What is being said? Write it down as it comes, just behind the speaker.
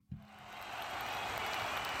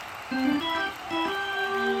What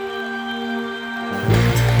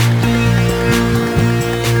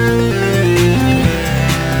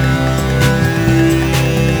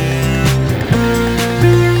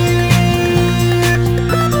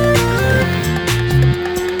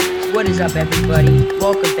is up, everybody?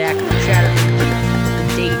 Welcome back to Chatter from the Cheap Seats.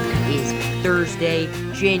 The date is Thursday,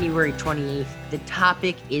 January 28th. The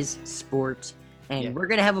topic is sports, and we're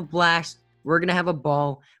going to have a blast. We're going to have a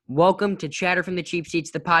ball. Welcome to Chatter from the Cheap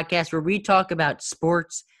Seats, the podcast where we talk about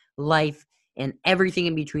sports, life, and everything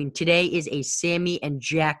in between. Today is a Sammy and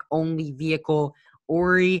Jack only vehicle.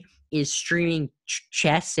 Ori is streaming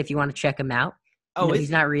chess if you want to check him out. Oh, he's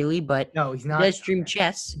not really, but no, he's not. He does stream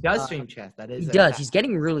chess. He does stream chess. That is. He does. He's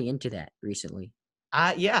getting really into that recently.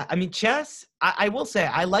 Yeah. I mean, chess. I will say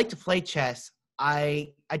I like to play chess. I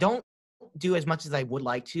don't do as much as I would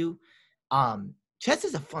like to. Chess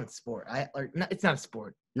is a fun sport. It's not a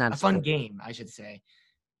sport. Not a fun game, I should say.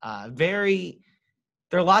 There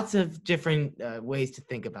are lots of different ways to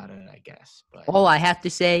think about it, I guess. But all I have to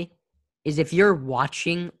say is if you're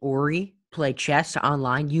watching Ori play chess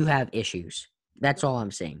online, you have issues. That's all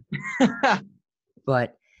I'm saying.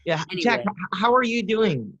 But yeah, anyway, Jack, how are you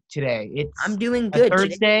doing today? I'm doing good.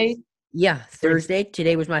 Thursday? Thursday.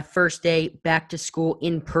 Today was my first day back to school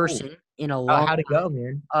in person in a long how'd it go,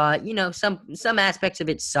 man? Some aspects of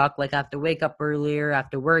it suck. Like I have to wake up earlier, I have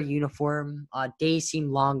to wear a uniform. Days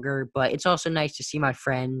seem longer, but it's also nice to see my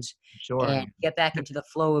friends and get back into the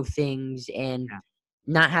flow of things and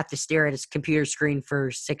not have to stare at a computer screen for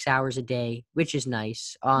 6 hours a day, which is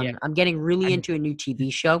nice. I'm getting really into a new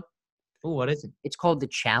TV show. Oh, what is it? It's called The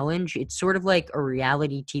Challenge. It's sort of like a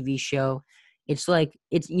reality TV show. It's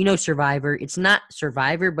Survivor. It's not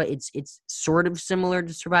Survivor, but it's sort of similar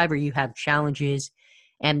to Survivor. You have challenges,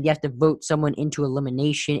 and you have to vote someone into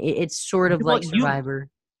elimination. It's sort of like Survivor.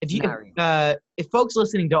 If folks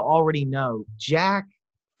listening don't already know, Jack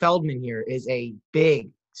Feldman here is a big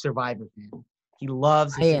Survivor fan. He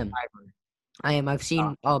loves Survivor. I am. I've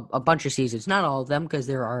seen a bunch of seasons. Not all of them because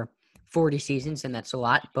there are 40 seasons, and that's a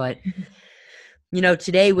lot. But,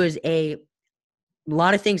 today was a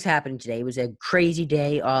lot of things happened today. It was a crazy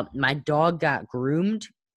day. My dog got groomed,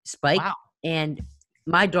 Spike, and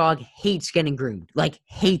my dog hates getting groomed, like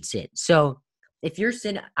hates it. So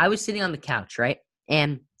I was sitting on the couch, right?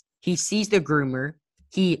 And he sees the groomer.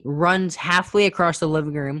 He runs halfway across the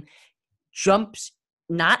living room, jumps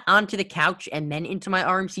not onto the couch and then into my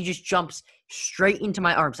arms. He just jumps straight into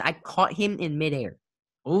my arms. I caught him in midair.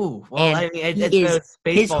 Ooh, well,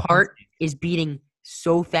 his heart is beating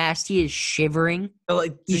so fast. He is shivering.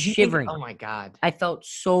 He's shivering. Oh my God. I felt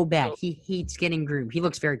so bad. He hates getting groomed. He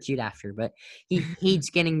looks very cute after, but he hates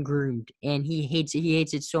getting groomed, and he hates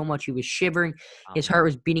it so much. He was shivering. His heart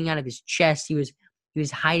was beating out of his chest. He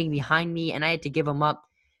was hiding behind me, and I had to give him up,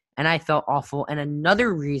 and I felt awful. And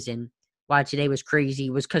another reason why today was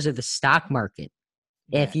crazy was because of the stock market.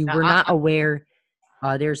 Yeah. If you were not aware,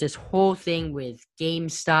 there's this whole thing with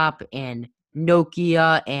GameStop and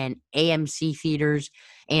Nokia and AMC theaters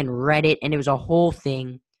and Reddit, and it was a whole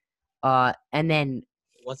thing. And then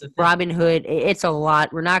Robinhood, it's a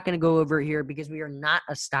lot. We're not going to go over it here because we are not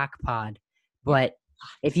a stock pod. But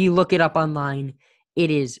if you look it up online,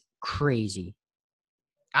 it is crazy.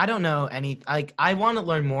 I don't know I want to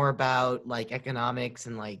learn more about economics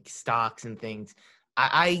and stocks and things.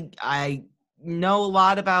 I know a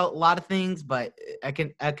lot about a lot of things, but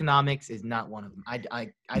economics is not one of them.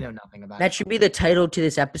 I know nothing about it. That should be the title to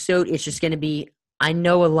this episode. It's just going to be, I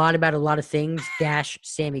know a lot about a lot of things,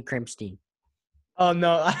 Sammy Krimstein. Oh,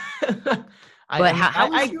 no. But how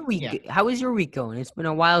was your week? Yeah. How was your week going? It's been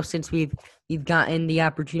a while since we've gotten the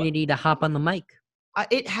opportunity to hop on the mic.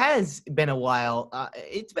 It has been a while.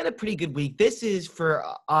 It's been a pretty good week. This is for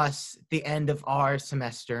us the end of our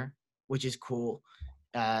semester, which is cool.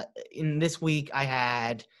 In this week, I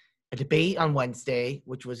had a debate on Wednesday,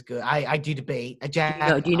 which was good. I do debate.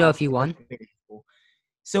 Do you know if you won?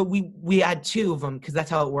 So we had two of them because that's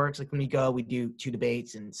how it works. Like when we go, we do two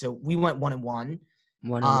debates, and so we went 1-1.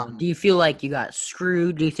 Do you feel like you got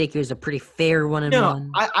screwed? Do you think it was a pretty fair 1-1? No,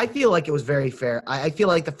 I feel like it was very fair. I feel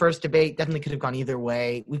like the first debate definitely could have gone either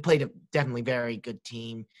way. We played a definitely very good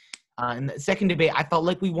team. And the second debate, I felt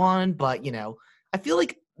like we won, but I feel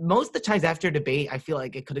like most of the times after a debate, I feel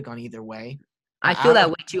like it could have gone either way. I feel that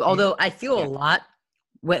way too. Although I feel a lot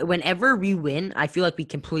whenever we win, I feel like we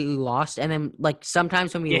completely lost. And then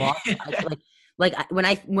sometimes when we lost, I feel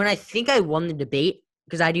when I think I won the debate,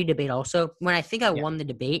 because I do debate also. When I think I won the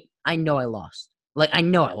debate, I know I lost. I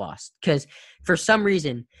know I lost because for some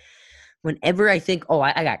reason, whenever I think,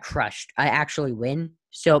 I got crushed, I actually win.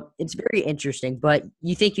 So it's very interesting. But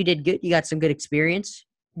you think you did good? You got some good experience?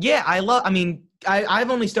 Yeah, I've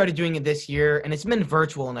only started doing it this year, and it's been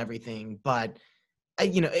virtual and everything, but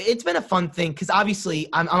it's been a fun thing because obviously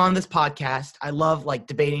I'm on this podcast. I love like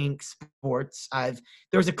debating sports. There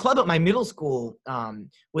was a club at my middle school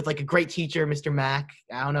with like a great teacher, Mr. Mack.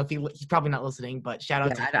 I don't know if he's probably not listening, but shout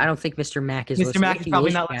out Yeah, to I don't think Mr. Mack is Mr. listening. Mack If is he probably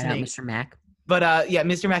is, not shout out listening. Mr. Mack. But yeah,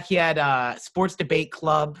 Mr. Mack, he had sports debate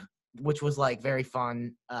club, which was like very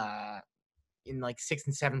fun in like 6th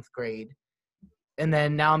and 7th grade. And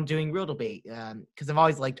then now I'm doing real debate because I've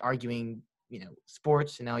always liked arguing,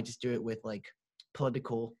 sports, and now I just do it with like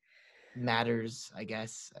political matters, I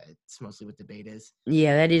guess. It's mostly what debate is.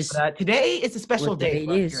 Yeah, that is But today is a special what day debate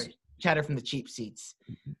for us here is. at Chatter from the Cheap Seats.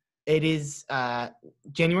 It is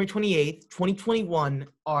January 28th, 2021,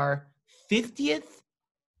 our 50th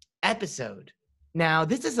episode. Now,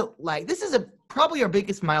 this is probably our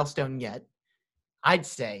biggest milestone yet, I'd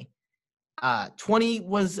say. 20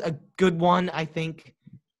 was a good one, I think.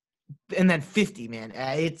 And then 50, man.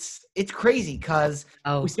 It's crazy because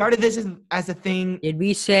we started this as a thing.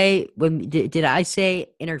 Did I say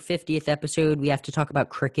in our 50th episode we have to talk about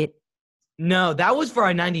cricket? No, that was for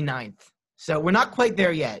our 99th. So we're not quite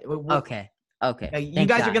there yet. Okay. You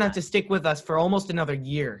guys are going to have to stick with us for almost another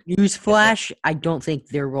year. Newsflash, I don't think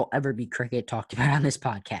there will ever be cricket talked about on this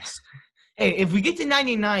podcast. Hey, if we get to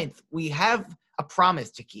 99th, we have a promise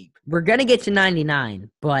to keep. We're going to get to 99,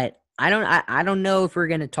 but I don't know if we're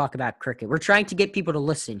going to talk about cricket. We're trying to get people to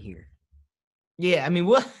listen here. Yeah, I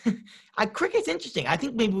mean, cricket's interesting. I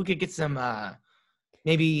think maybe we could get some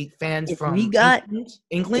maybe fans from England.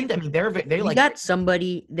 I mean, we got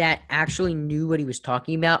somebody that actually knew what he was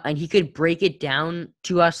talking about, and he could break it down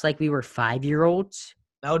to us like we were 5-year-olds.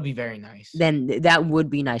 That would be very nice. Then that would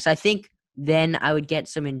be nice. I think then I would get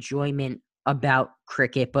some enjoyment about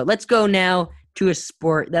cricket. But let's go now to a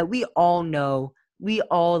sport that we all know, we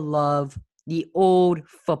all love, the old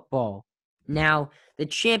football. Now, the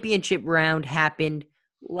championship round happened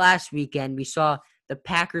last weekend. We saw the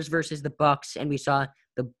Packers versus the Bucks, and we saw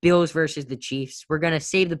the Bills versus the Chiefs. We're going to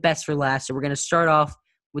save the best for last, so we're going to start off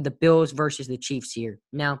with the Bills versus the Chiefs here.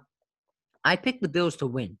 Now, I picked the Bills to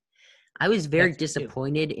win. I was very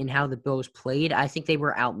disappointed in how the Bills played. I think they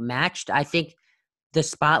were outmatched. I think the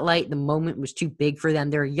spotlight, the moment was too big for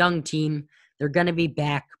them. They're a young team. They're going to be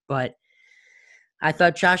back, but I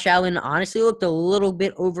thought Josh Allen honestly looked a little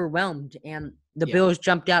bit overwhelmed, and the Bills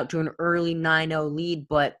jumped out to an early 9-0 lead,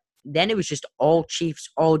 but then it was just all Chiefs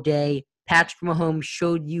all day. Patrick Mahomes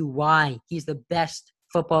showed you why he's the best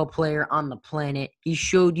football player on the planet. He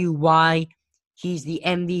showed you why he's the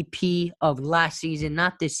MVP of last season,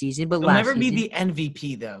 not this season, but last season. He'll never be the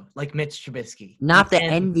MVP, though, like Mitch Trubisky. Not the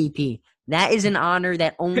MVP. That is an honor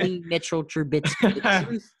that only Mitchell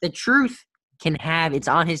Trubisky, the truth can have. It's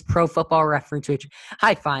on his Pro Football Reference, which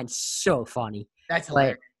I find so funny. That's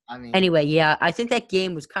hilarious. Anyway, yeah, I think that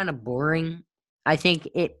game was kind of boring. I think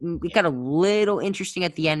it got a little interesting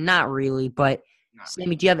at the end. Not really, but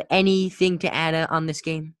Sammy, do you have anything to add on this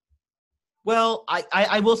game? Well,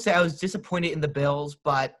 I will say I was disappointed in the Bills,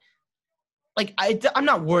 but like I'm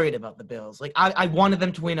not worried about the Bills. Like I wanted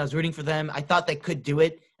them to win. I was rooting for them. I thought they could do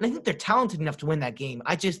it, and I think they're talented enough to win that game.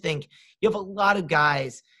 I just think you have a lot of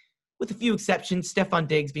guys, with a few exceptions, Stephon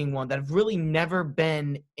Diggs being one, that have really never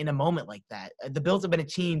been in a moment like that. The Bills have been a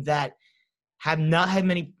team that have not had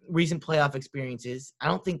many recent playoff experiences. I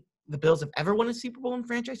don't think the Bills have ever won a Super Bowl in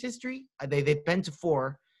franchise history. They've been to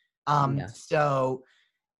 4. So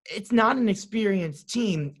it's not an experienced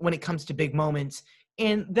team when it comes to big moments.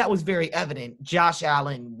 And that was very evident. Josh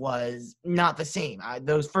Allen was not the same.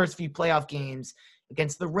 Those first few playoff games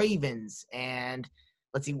against the Ravens and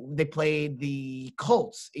they played the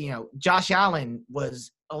Colts. Josh Allen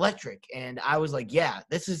was electric. And I was like, yeah,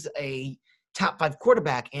 this is a top 5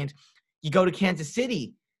 quarterback. And you go to Kansas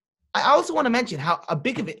City. I also want to mention how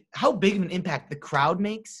big of an impact the crowd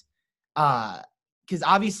makes. Because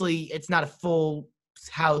obviously it's not a full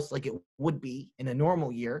house like it would be in a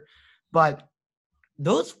normal year. But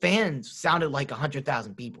those fans sounded like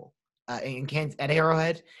 100,000 people in Kansas at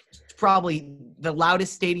Arrowhead. It's probably the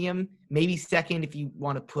loudest stadium, maybe second if you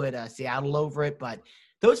want to put Seattle over it. But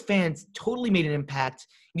those fans totally made an impact.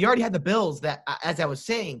 You already had the Bills that, as I was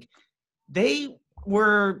saying, they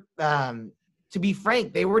were, to be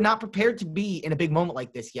frank, they were not prepared to be in a big moment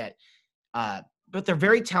like this yet. But they're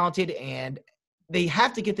very talented, and they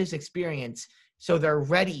have to get this experience so they're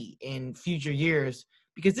ready in future years,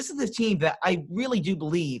 because this is the team that I really do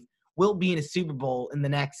believe will be in a Super Bowl in the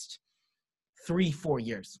next 3-4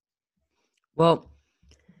 years. Well,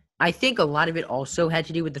 I think a lot of it also had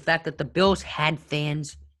to do with the fact that the Bills had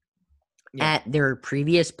fans at their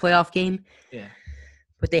previous playoff game. Yeah.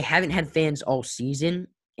 But they haven't had fans all season.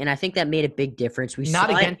 and I think that made a big difference. We Not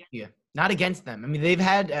saw it. against you. Not against them. I mean, they've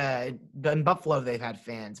had in Buffalo, they've had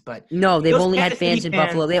fans, but No, they've those only had Kansas City fans in fans,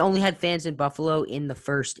 Buffalo. They only had fans in Buffalo in the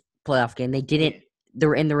first playoff game. They didn't. yeah. They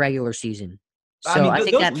were in the regular season. I So mean, I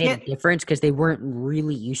think those that made a can't. difference because they weren't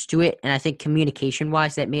really used to it. And I think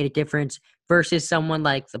communication-wise, that made a difference versus someone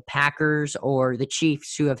like the Packers or the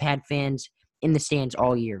Chiefs who have had fans in the stands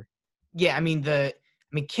all year. Yeah,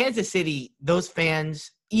 Kansas City, those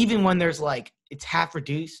fans, even when there's like it's half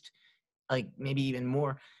reduced, like maybe even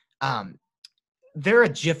more, um, they're a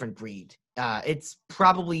different breed. It's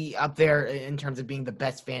probably up there in terms of being the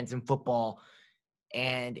best fans in football,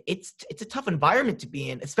 and it's a tough environment to be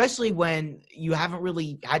in, especially when you haven't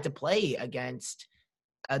really had to play against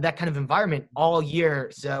that kind of environment all year.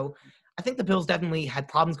 So I think the Bills definitely had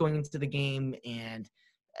problems going into the game. And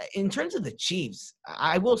in terms of the Chiefs,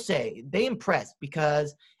 I will say they impressed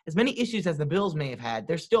because as many issues as the Bills may have had,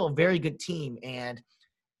 they're still a very good team. And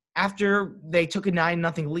after they took a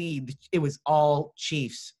 9-0 lead, it was all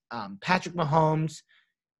Chiefs. Patrick Mahomes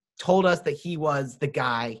told us that he was the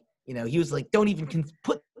guy. You know, he was like, don't even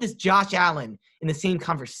put this Josh Allen in the same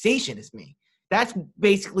conversation as me. That's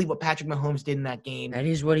basically what Patrick Mahomes did in that game. That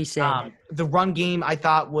is what he said. The run game I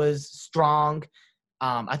thought was strong.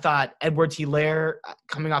 I thought Edwards-Helaire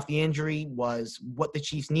coming off the injury was what the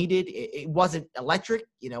Chiefs needed. It wasn't electric,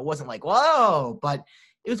 it wasn't like, whoa, but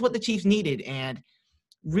it was what the Chiefs needed. And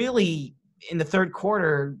really in the third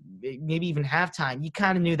quarter, maybe even halftime, you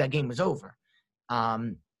kind of knew that game was over.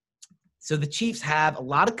 So the Chiefs have a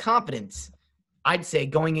lot of confidence, I'd say,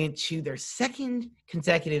 going into their second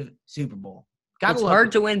consecutive Super Bowl. It's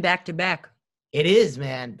hard to win back-to-back. It is,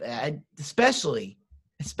 man, especially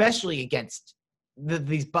against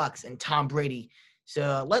these Bucs and Tom Brady.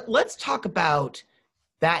 So let's talk about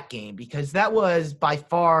that game because that was by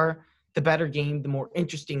far the better game, the more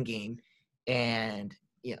interesting game. And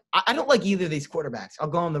I don't like either of these quarterbacks. I'll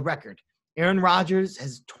go on the record. Aaron Rodgers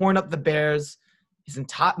has torn up the Bears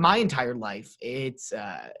my entire life. It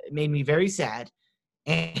made me very sad.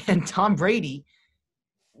 And Tom Brady,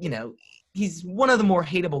 he's one of the more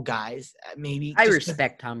hateable guys, maybe. I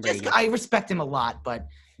respect Tom Brady. I respect him a lot, but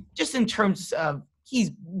just in terms of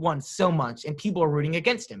he's won so much and people are rooting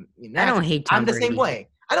against him. I don't hate Tom Brady. I'm the same way.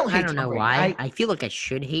 I don't know Brady. Why. I feel like I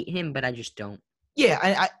should hate him, but I just don't.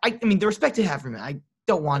 Yeah, I mean, the respect I have for him, I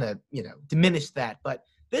don't want to, diminish that. But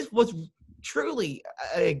this was truly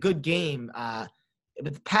a good game.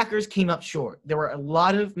 But the Packers came up short. There were a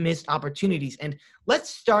lot of missed opportunities. And let's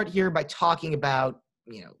start here by talking about,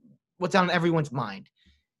 what's on everyone's mind.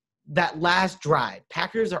 That last drive.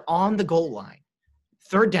 Packers are on the goal line.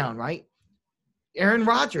 Third down, right? Aaron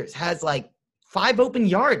Rodgers has like 5 open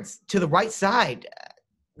yards to the right side.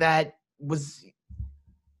 That was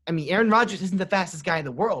 – Aaron Rodgers isn't the fastest guy in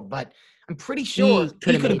the world, but I'm pretty sure he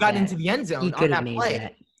could have gotten into the end zone on that play.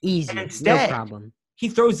 That. Easy, instead, no problem. He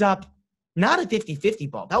throws up not a 50-50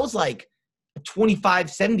 ball. That was like a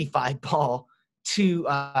 25-75 ball to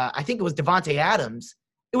I think it was Devontae Adams.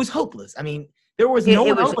 It was hopeless. I mean, there was no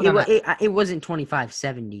one open on that. It wasn't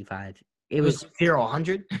 25-75. It was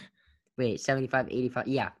 0-100. Wait, 75, 85.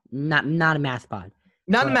 Yeah, not a math pod.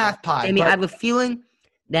 Not a math pod. I have a feeling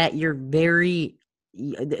that you're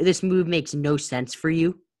this move makes no sense for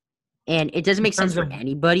you, and it doesn't make sense for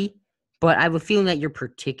anybody. But I have a feeling that you're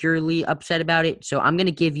particularly upset about it. So I'm going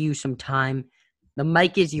to give you some time. The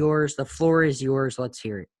mic is yours. The floor is yours. Let's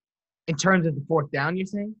hear it. In terms of the fourth down, you're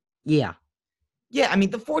saying? Yeah. Yeah,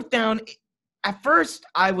 the fourth down, at first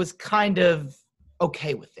I was kind of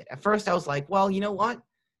okay with it. At first I was like, well, you know what?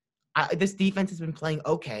 This defense has been playing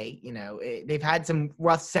okay. They've had some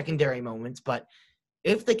rough secondary moments. But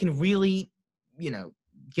if they can really,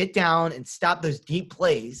 get down and stop those deep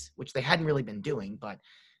plays, which they hadn't really been doing, but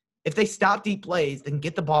if they stop deep plays, they can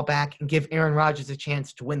get the ball back and give Aaron Rodgers a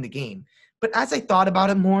chance to win the game. But as I thought about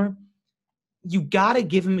it more, you got to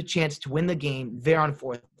give him a chance to win the game there on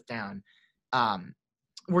fourth down.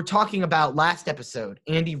 We're talking about last episode,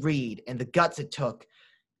 Andy Reid and the guts it took.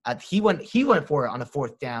 He went for it on a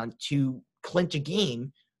fourth down to clinch a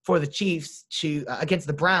game for the Chiefs against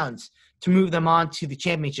the Browns to move them on to the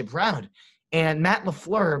championship round. And Matt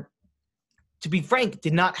LaFleur, to be frank,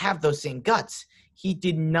 did not have those same guts. He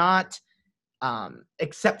did not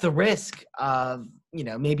accept the risk of,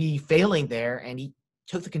 maybe failing there, and he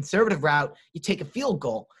took the conservative route. You take a field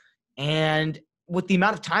goal. And with the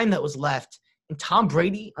amount of time that was left, and Tom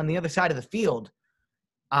Brady on the other side of the field,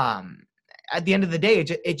 at the end of the day,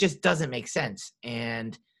 it just doesn't make sense.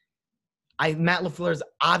 And Matt LaFleur's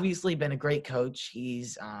obviously been a great coach.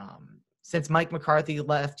 He's since Mike McCarthy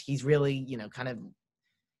left, he's really, kind of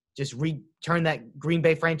just turn that Green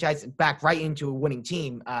Bay franchise back right into a winning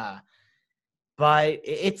team. But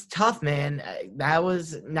it's tough, man. That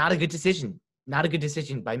was not a good decision. Not a good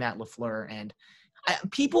decision by Matt LaFleur. And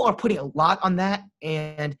people are putting a lot on that,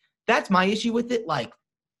 and that's my issue with it. Like,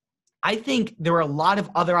 I think there were a lot of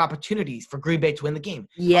other opportunities for Green Bay to win the game.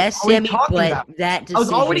 Yes, Sammy, but that decision. I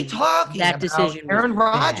was already talking that about decision Aaron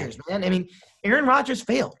Rodgers, man. I mean, Aaron Rodgers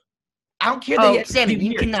failed. I don't care that he had Sammy,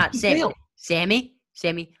 you years. cannot say Sammy,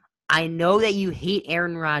 I know that you hate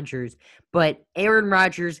Aaron Rodgers, but Aaron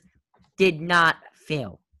Rodgers did not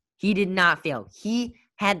fail. He did not fail. He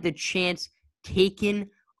had the chance taken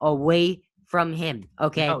away from him.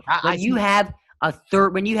 Okay, when you have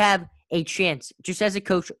a chance, just as a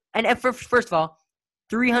coach, and first of all,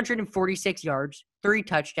 346 yards, 3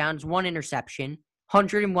 touchdowns, 1 interception,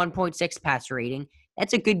 101.6 passer rating.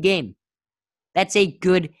 That's a good game. That's a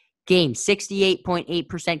good game.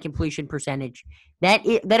 68.8% completion percentage.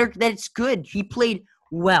 That's good. He played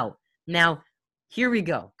well. Now, here we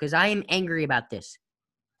go, because I am angry about this.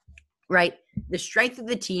 Right? The strength of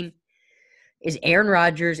the team is Aaron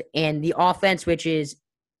Rodgers and the offense, which is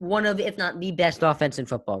one of, if not the best offense in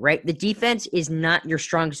football, right? The defense is not your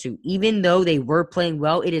strong suit. Even though they were playing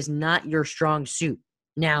well, it is not your strong suit.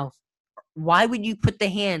 Now, why would you put the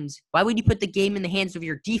game in the hands of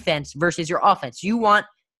your defense versus your offense? You want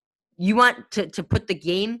to put the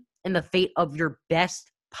game in the fate of your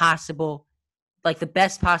best possible, like the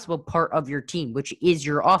best possible part of your team, which is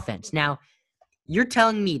your offense. Now, you're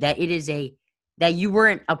telling me that that you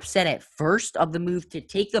weren't upset at first of the move to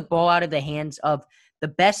take the ball out of the hands of the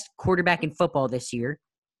best quarterback in football this year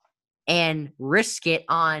and risk it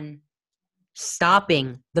on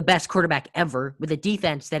stopping the best quarterback ever with a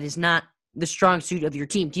defense that is not the strong suit of your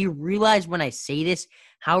team. Do you realize when I say this,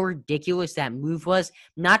 how ridiculous that move was?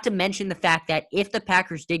 Not to mention the fact that if the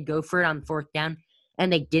Packers did go for it on 4th down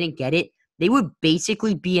and they didn't get it, they would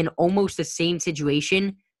basically be in almost the same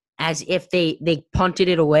situation as if they punted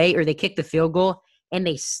it away or they kicked the field goal and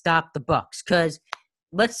they stopped the Bucs. Because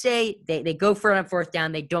let's say they go for it on 4th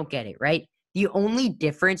down, they don't get it, right? The only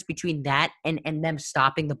difference between that and them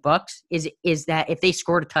stopping the Bucs is that if they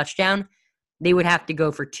scored a touchdown, they would have to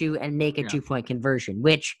go for 2 and make a 2-point conversion,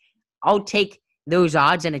 which I'll take those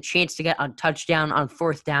odds and a chance to get a touchdown on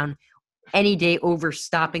 4th down any day over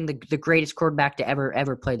stopping the greatest quarterback to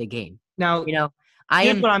ever play the game. Now,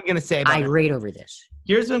 here's what I'm going to say about irate over this.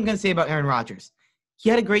 Here's what I'm going to say about Aaron Rodgers. He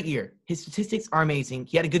had a great year. His statistics are amazing.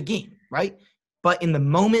 He had a good game, right? But in the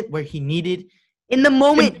moment where he needed it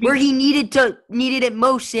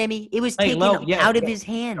most, Sammy, it was taken out of his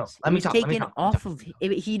hands.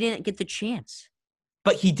 He didn't get the chance.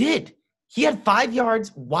 But he did. He had 5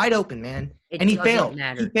 yards wide open, man. And he failed.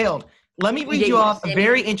 He failed. Let me read you off a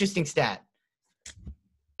very interesting stat.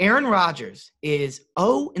 Aaron Rodgers is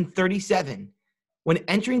 0-37 when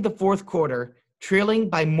entering the 4th quarter, trailing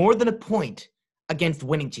by more than a point against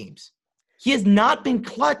winning teams. He has not been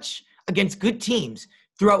clutch against good teams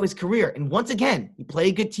throughout his career. And once again, he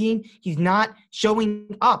played a good team. He's not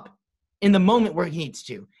showing up in the moment where he needs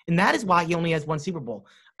to. And that is why he only has 1 Super Bowl.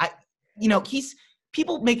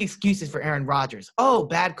 People make excuses for Aaron Rodgers. Oh,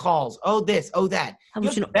 bad calls. Oh, this. Oh, that.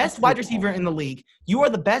 You're the best wide receiver in the league. You are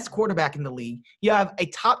the best quarterback in the league. You have a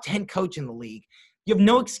top 10 coach in the league. You have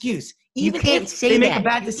no excuse. Even if they make a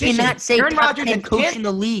bad decision, you cannot say Aaron Rodgers had coach in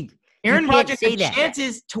the league. Aaron Rodgers had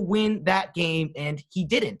chances to win that game, and he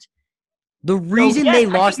didn't. The reason they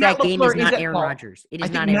lost that game is not Aaron Rodgers. It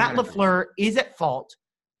is not Aaron Rodgers. Matt LaFleur is at fault,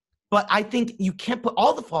 but I think you can't put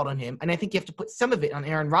all the fault on him, and I think you have to put some of it on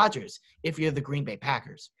Aaron Rodgers if you're the Green Bay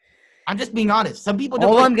Packers. I'm just being honest. Some people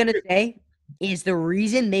don't. All I'm going to say is the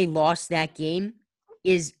reason they lost that game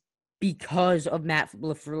is because of Matt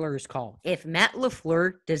LaFleur's call. If Matt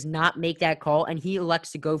LaFleur does not make that call and he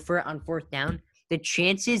elects to go for it on 4th down, the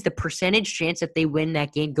percentage chance that they win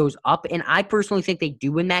that game goes up. And I personally think they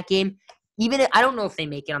do win that game. I don't know if they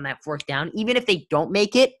make it on that 4th down. Even if they don't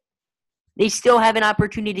make it, they still have an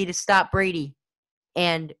opportunity to stop Brady.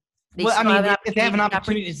 And if they have an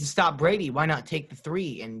opportunity to stop Brady, why not take the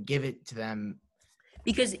 3 and give it to them?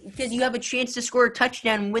 Because you have a chance to score a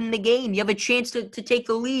touchdown and win the game. You have a chance to take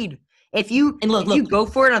the lead. If you go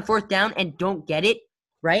for it on 4th down and don't get it,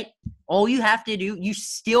 right? All you have to do, you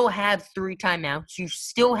still have 3 timeouts. You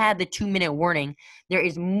still have the 2-minute warning. There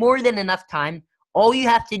is more than enough time. All you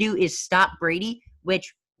have to do is stop Brady,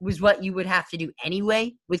 which was what you would have to do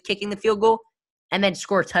anyway with kicking the field goal, and then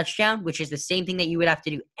score a touchdown, which is the same thing that you would have to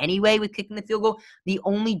do anyway with kicking the field goal. The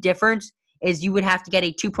only difference is you would have to get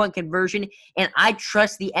a 2-point conversion, and I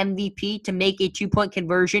trust the MVP to make a 2-point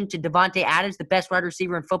conversion to Davante Adams, the best wide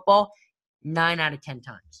receiver in football, 9 out of 10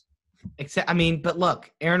 times. But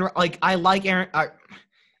look, I like Aaron. No,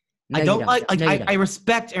 I you don't don't. like No, you I don't.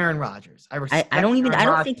 respect Aaron Rodgers. I respect I don't even. Aaron I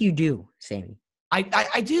don't Rodgers. think you do, Sammy.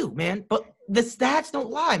 I do, man. But the stats don't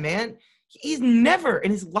lie, man. He's never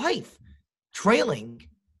in his life trailing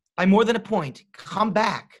by more than a point come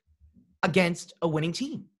back against a winning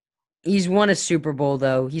team. He's won a Super Bowl,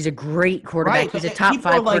 though. He's a great quarterback. Right. He's a But top people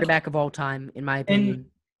are 5 like, quarterback of all time, in my and opinion.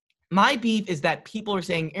 my beef is that people are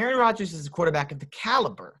saying Aaron Rodgers is a quarterback of the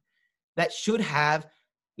caliber that should have,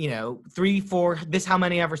 3, 4, this how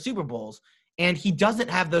many ever Super Bowls. And he doesn't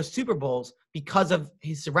have those Super Bowls because of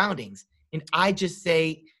his surroundings. And I just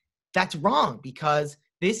say that's wrong, because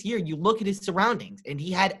this year you look at his surroundings and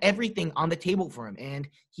he had everything on the table for him and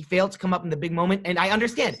he failed to come up in the big moment. And I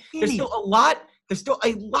understand there's still a lot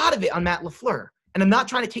of it on Matt LaFleur. And I'm not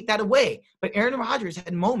trying to take that away, but Aaron Rodgers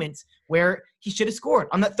had moments where he should have scored.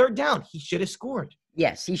 On that third down, he should have scored.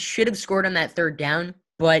 Yes, he should have scored on that third down,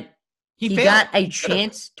 but he failed. got a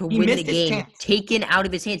chance to win the game taken out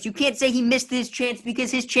of his hands. You can't say he missed his chance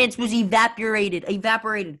because his chance was evaporated.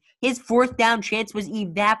 His fourth down chance was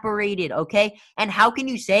evaporated, okay? And how can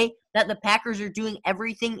you say that the Packers are doing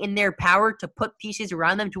everything in their power to put pieces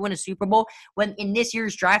around them to win a Super Bowl when in this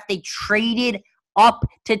year's draft they traded up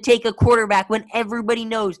to take a quarterback when everybody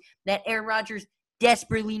knows that Aaron Rodgers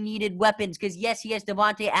desperately needed weapons? Because, yes, he has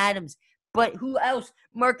Devontae Adams, but who else?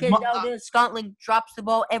 Marquez Valdes-Scantling drops the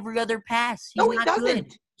ball every other pass. He doesn't.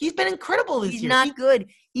 Good. He's been incredible this year. He's not good.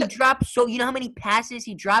 He drops, so you know how many passes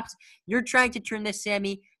he drops? You're trying to turn this,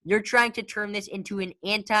 Sammy, into an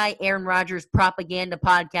anti-Aaron Rodgers propaganda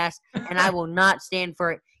podcast, and I will not stand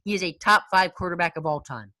for it. He is a top 5 quarterback of all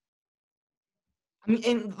time. I mean,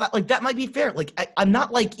 and that might be fair. I'm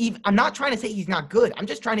not trying to say he's not good. I'm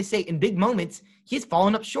just trying to say in big moments he's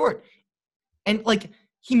fallen up short, and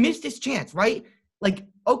he missed his chance, right?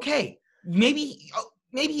 Okay, maybe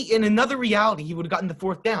in another reality he would have gotten the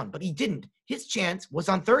fourth down, but he didn't. His chance was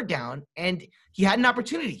on third down, and he had an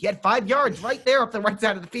opportunity. He had 5 yards right there up the right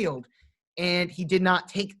side of the field, and he did not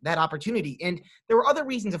take that opportunity. And there were other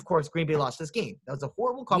reasons, of course, Green Bay lost this game. That was a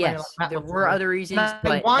horrible call. Yes, there were other reasons,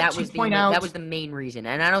 but that was the main reason.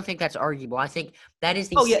 And I don't think that's arguable. I think that is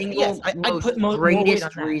the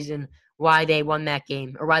greatest reason why they won that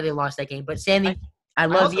game or why they lost that game. But, Sammy, I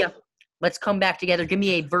love you. Let's come back together. Give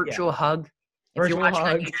me a virtual hug. If you're watching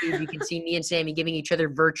on YouTube, you can see me and Sammy giving each other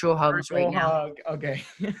virtual hugs right now. Okay.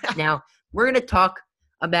 Now, we're going to talk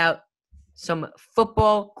about some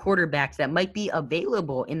football quarterbacks that might be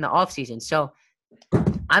available in the offseason. So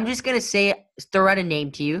I'm just going to throw out a name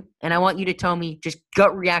to you, and I want you to tell me just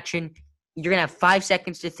gut reaction. You're going to have 5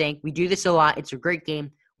 seconds to think. We do this a lot. It's a great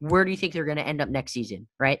game. Where do you think they're going to end up next season,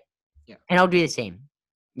 right? Yeah. And I'll do the same.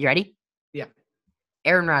 You ready? Yeah.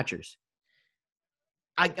 Aaron Rodgers.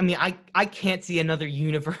 I can't see another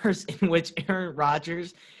universe in which Aaron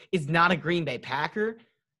Rodgers is not a Green Bay Packer.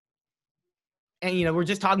 And, we're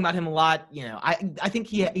just talking about him a lot. I think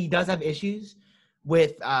he does have issues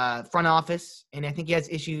with front office, and I think he has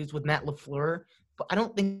issues with Matt LaFleur. But I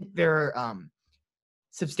don't think they're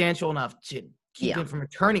substantial enough to keep him from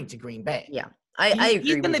returning to Green Bay. Yeah, I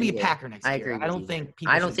agree. He's going to be a Packer next year. I agree. I don't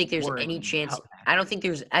think there's any chance. I think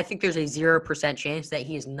there's a 0% chance that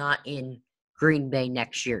he is not in Green Bay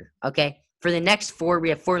next year. Okay. For the next 4, we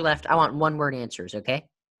have 4 left. I want 1-word answers. Okay.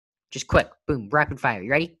 Just quick. Boom. Rapid fire.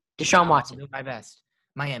 You ready? Deshaun Watson. I'll do my best.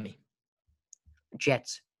 Miami.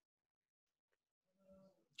 Jets.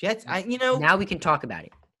 Now we can talk about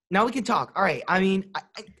it. Now we can talk. All right.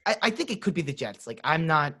 I think it could be the Jets. I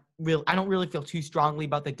don't really feel too strongly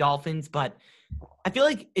about the Dolphins, but I feel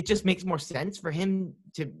like it just makes more sense for him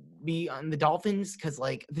to be on the Dolphins because,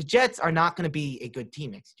 the Jets are not going to be a good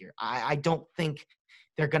team next year. I don't think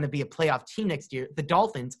they're going to be a playoff team next year. The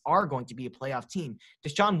Dolphins are going to be a playoff team.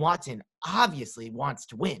 Deshaun Watson obviously wants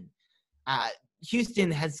to win.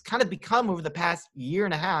 Houston has kind of become, over the past year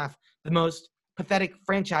and a half, the most pathetic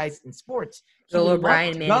franchise in sports. Bill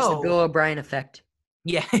O'Brien, man. It's the Bill O'Brien effect.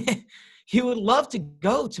 Yeah. He would love to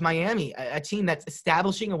go to Miami, a team that's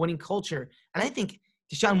establishing a winning culture. And I think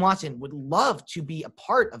Deshaun Watson would love to be a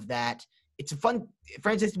part of that. It's a fun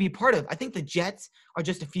franchise to be a part of. I think the Jets are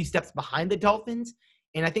just a few steps behind the Dolphins.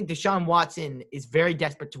 And I think Deshaun Watson is very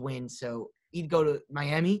desperate to win. So he'd go to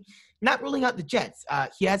Miami. Not ruling out the Jets.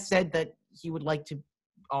 He has said that he would like to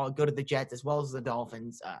go to the Jets as well as the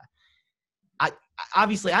Dolphins.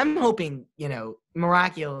 Obviously, I'm hoping,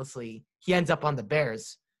 miraculously he ends up on the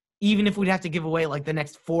Bears, even if we'd have to give away the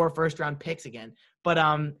next 4 first-round picks again. But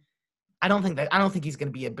I don't think he's going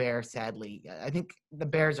to be a Bear, sadly. I think the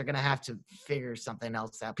Bears are going to have to figure something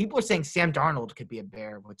else out. People are saying Sam Darnold could be a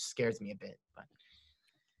Bear, which scares me a bit. But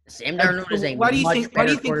Sam Darnold is a Why do you much think? Why do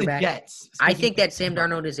better you think the quarterback. Jets? I Speaking think that Sam of,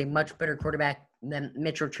 Darnold is a much better quarterback than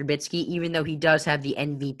Mitchell Trubisky, even though he does have the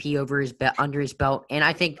MVP over his under his belt. And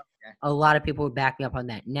I think a lot of people would back me up on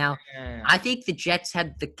that. Now, I think the Jets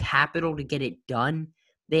have the capital to get it done.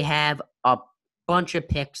 They have a bunch of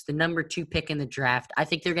picks, the number 2 pick in the draft. I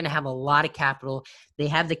think they're going to have a lot of capital. They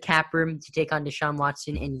have the cap room to take on Deshaun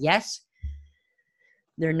Watson. And yes,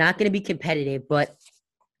 they're not going to be competitive, but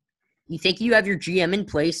you think you have your GM in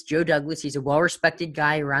place, Joe Douglas. He's a well-respected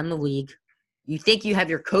guy around the league. You think you have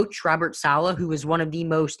your coach, Robert Saleh, who is one of the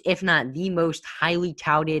most, if not the most highly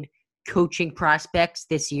touted coaching prospects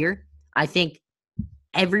this year. I think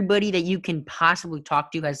everybody that you can possibly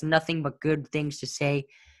talk to has nothing but good things to say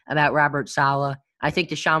about Robert Saleh. I think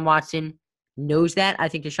Deshaun Watson knows that. I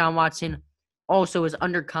think Deshaun Watson also is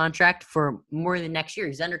under contract for more than next year.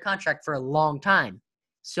 He's under contract for a long time.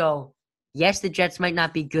 So, yes, the Jets might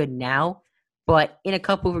not be good now, but in a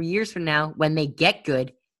couple of years from now, when they get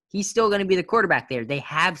good, he's still going to be the quarterback there. They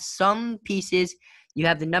have some pieces. You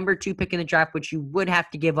have the number 2 pick in the draft, which you would have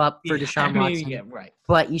to give up for Deshaun Watson. Yeah, right.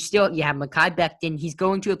 But you have Mekhi Becton. He's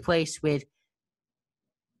going to a place with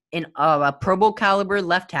a Pro Bowl caliber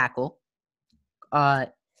left tackle, a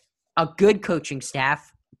good coaching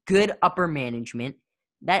staff, good upper management.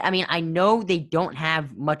 I know they don't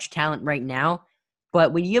have much talent right now,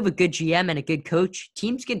 but when you have a good GM and a good coach,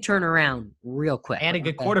 teams can turn around real quick. And a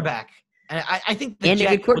good quarterback. And I think a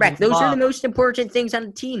good quarterback. Those are the most important things on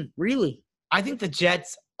the team, really. I think the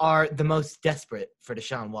Jets are the most desperate for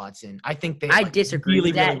Deshaun Watson. I think I disagree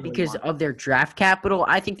with that because of their draft capital.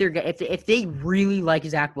 I think they're if they really like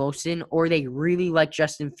Zach Wilson or they really like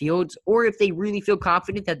Justin Fields or if they really feel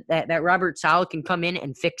confident that Robert Saleh can come in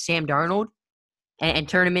and fix Sam Darnold and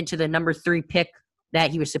turn him into the number 3 pick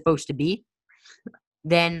that he was supposed to be,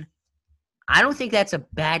 then I don't think that's a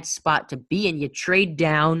bad spot to be in. You trade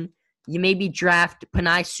down. You maybe draft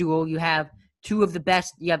Penei Sewell. You have 2 of the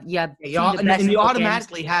best. You have you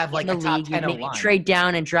automatically have like a top 10 line. Trade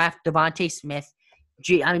down and draft Devontae Smith.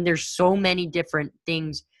 There's so many different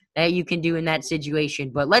things that you can do in that situation.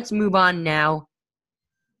 But let's move on now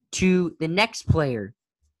to the next player.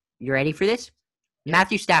 You ready for this? Yeah.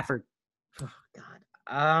 Matthew Stafford.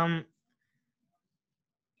 Oh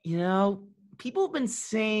God. People have been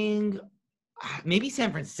saying maybe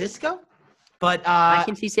San Francisco, but I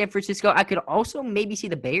can see San Francisco. I could also maybe see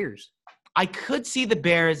the Bears. I could see the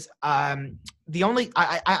Bears. I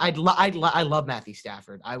love Matthew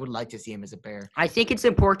Stafford. I would like to see him as a Bear. I think it's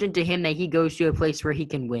important to him that he goes to a place where he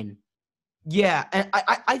can win. Yeah, and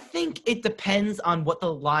I think it depends on what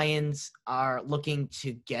the Lions are looking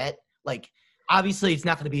to get. Like, obviously, it's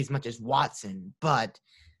not going to be as much as Watson, but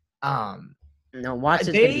no,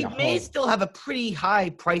 Watson's they may still have a pretty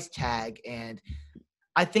high price tag, and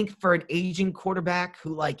I think for an aging quarterback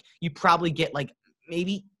who you probably get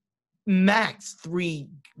maybe max 3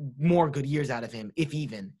 more good years out of him, if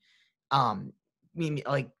even.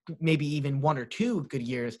 Maybe even 1 or 2 good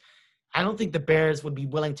years. I don't think the Bears would be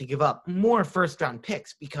willing to give up more first-round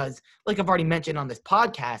picks because, like I've already mentioned on this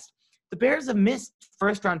podcast, the Bears have missed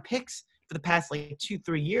first-round picks for the past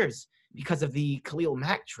 2-3 years because of the Khalil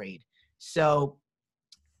Mack trade. So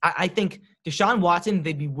I think Deshaun Watson,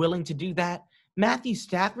 they'd be willing to do that. Matthew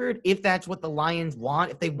Stafford, if that's what the Lions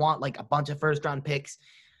want, if they want a bunch of first-round picks,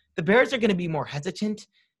 the Bears are going to be more hesitant.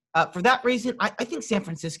 For that reason, I think San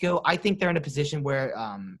Francisco, I think they're in a position where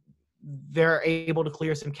they're able to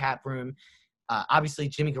clear some cap room. Obviously,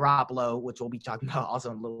 Jimmy Garoppolo, which we'll be talking about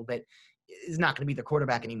also in a little bit, is not going to be their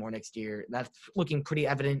quarterback anymore next year. That's looking pretty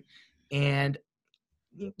evident. And,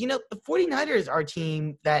 the 49ers are a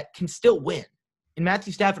team that can still win. And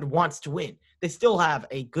Matthew Stafford wants to win. They still have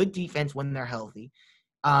a good defense when they're healthy.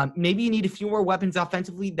 Maybe you need a few more weapons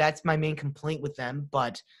offensively. That's my main complaint with them.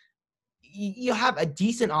 But you have a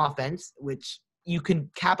decent offense, which you can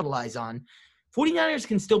capitalize on. 49ers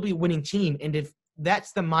can still be a winning team. And if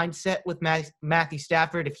that's the mindset with Matthew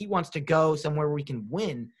Stafford, if he wants to go somewhere where he can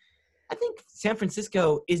win, I think San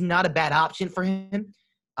Francisco is not a bad option for him.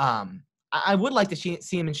 I would like to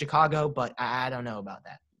see him in Chicago, but I don't know about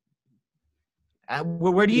that.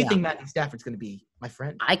 Where do you think Matthew Stafford's going to be, my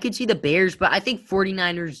friend? I could see the Bears, but I think the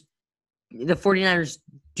 49ers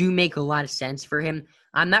do make a lot of sense for him.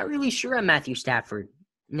 I'm not really sure on Matthew Stafford.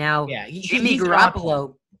 Now, Jimmy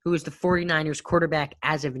Garoppolo, who is the 49ers quarterback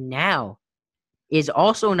as of now, is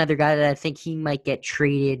also another guy that I think he might get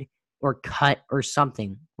traded or cut or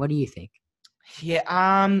something. What do you think? Yeah,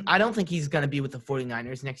 I don't think he's going to be with the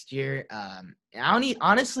 49ers next year.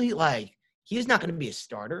 Honestly, he's not going to be a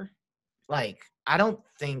starter. I don't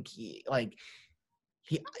think he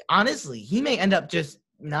may end up just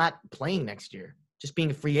not playing next year. just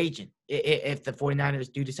being a free agent if the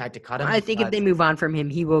 49ers do decide to cut him. I think if they move on from him,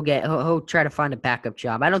 he'll try to find a backup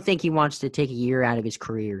job. I don't think he wants to take a year out of his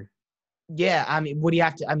career. Yeah, I mean, would he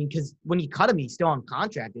have to? I mean, because when you cut him, he's still on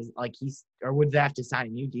contract. Or would they have to sign a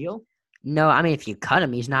new deal? No, I mean, if you cut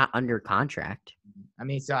him, he's not under contract. I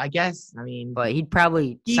mean, so I guess, but he'd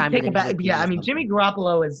probably sign with back. Yeah, I mean, Jimmy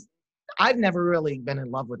Garoppolo is. I've never really been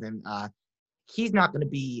in love with him. He's not going to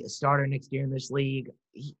be a starter next year in this league.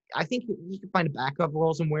 I think he can find a backup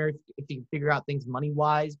role somewhere if he can figure out things money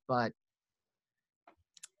wise. But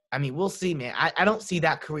I mean, we'll see, man. I don't see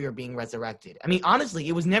that career being resurrected. I mean, honestly,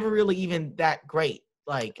 it was never really even that great.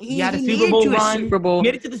 Like he had a Super Bowl run. He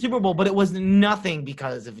made it to the Super Bowl, but it was nothing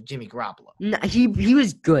because of Jimmy Garoppolo. No, he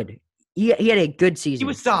was good. He had a good season. He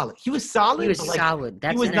was solid. He was solid.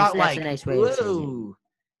 That's a nice way of saying it.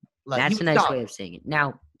 That's a nice way of saying it.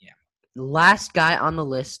 Now, last guy on the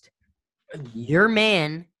list, your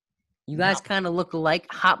man. You guys kind of look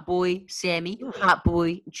alike. Hot boy Sammy, hot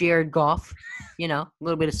boy Jared Goff. A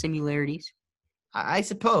little bit of similarities. I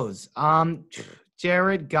suppose.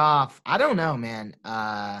 Jared Goff. I don't know, man.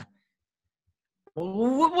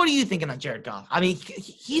 What are you thinking on Jared Goff? I mean,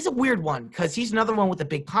 he's a weird one because he's another one with a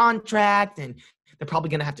big contract, and they're probably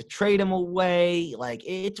going to have to trade him away. Like,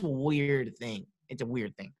 it's a weird thing.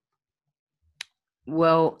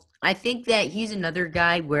 Well, I think that he's another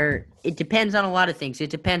guy where it depends on a lot of things.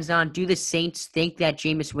 It depends on, do the Saints think that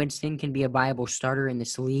Jameis Winston can be a viable starter in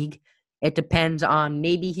this league? It depends on,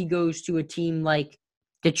 maybe he goes to a team like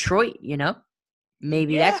Detroit,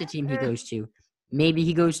 Maybe that's a team he goes to. Maybe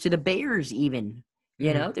he goes to the Bears even.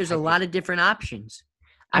 There's a lot of different options.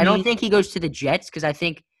 I don't think he goes to the Jets because I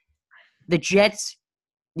think the Jets,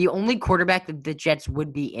 the only quarterback that the Jets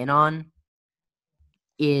would be in on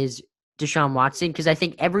is Deshaun Watson, because I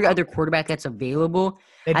think every other quarterback that's available,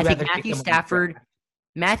 I think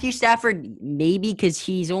Matthew Stafford maybe because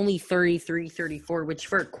he's only 33, 34, which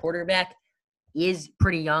for a quarterback is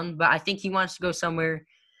pretty young, but I think he wants to go somewhere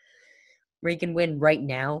where he can win right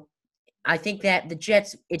now. I think that the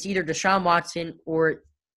Jets, it's either Deshaun Watson or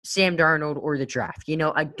Sam Darnold or the draft.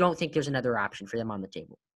 I don't think there's another option for them on the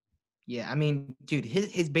table. Yeah, I mean, dude,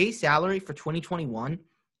 his base salary for 2021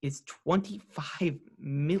 is $25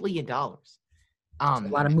 million. That's a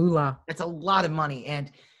lot of moolah. That's a lot of money. And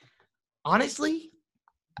honestly,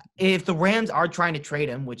 if the Rams are trying to trade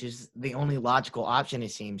him, which is the only logical option, it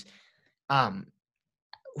seems,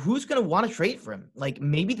 who's going to want to trade for him? Like,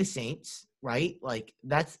 maybe the Saints, right? Like,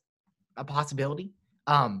 that's a possibility.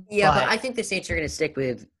 But I think the Saints are going to stick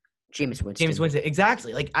with Jameis Winston.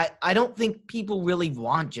 Exactly. Like, I don't think people really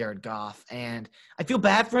want Jared Goff, and I feel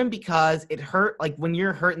bad for him because it hurt. Like, when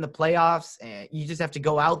you're hurt in the playoffs, and you just have to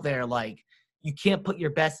go out there, like, you can't put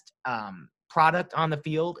your best product on the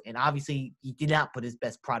field, and obviously he did not put his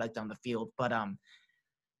best product on the field. But I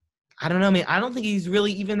don't know, man. I don't think he's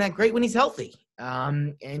really even that great when he's healthy.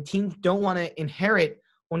 And teams don't want to inherit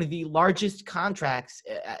one of the largest contracts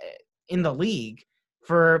in the league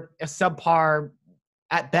for a subpar,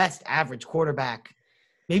 at best, average quarterback.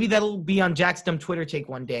 Maybe that'll be on Jack's Dumb Twitter take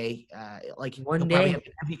one day, one day,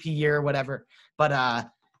 MVP year or whatever.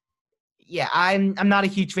 But yeah, I'm not a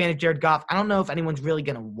huge fan of Jared Goff. I don't know if anyone's really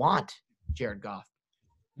gonna want Jared Goff.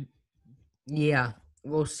 Yeah,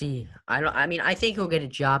 we'll see. I think he'll get a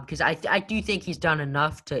job because I do think he's done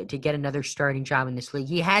enough to get another starting job in this league.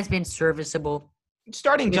 He has been serviceable.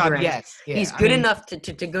 Starting job, yes. Yeah, he's good enough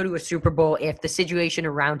to go to a Super Bowl if the situation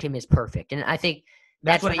around him is perfect. And I think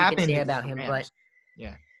that's what you can say about him. But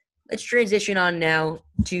yeah, let's transition on now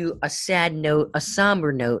to a sad note, a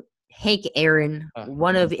somber note. Hank Aaron,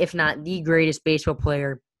 one of, if not the greatest baseball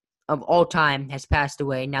player of all time, has passed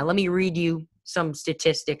away. Now, let me read you some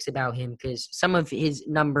statistics about him because some of his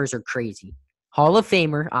numbers are crazy. Hall of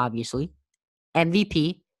Famer, obviously.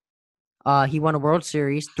 MVP. He won a World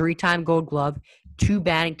Series, 3-time Gold Glove, 2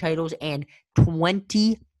 batting titles, and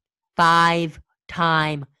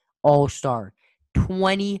 25-time All-Star.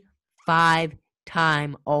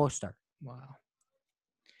 25-time All-Star. Wow.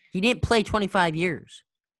 He didn't play 25 years.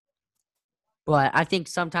 But I think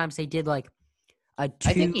sometimes they did like a 2.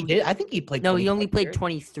 I think he did. I think he played. No, he only played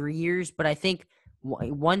 23 years. But I think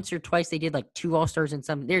once or twice they did like 2 All-Stars and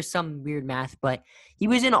there's some weird math. But he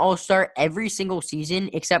was an All-Star every single season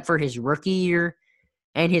except for his rookie year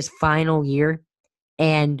and his final year.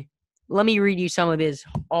 And let me read you some of his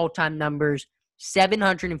all-time numbers.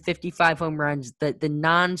 755 home runs, the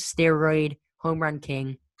non-steroid home run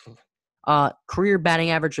king. Career batting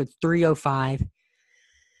average of 305.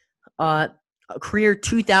 A career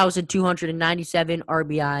 2,297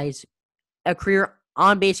 RBIs. A career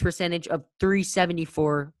on-base percentage of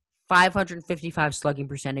 374. 555 slugging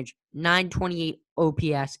percentage, 928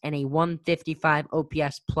 OPS, and a 155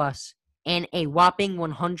 OPS plus, and a whopping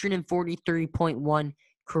 143.1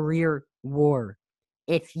 career WAR.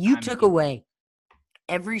 If you took away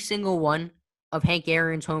every single one of Hank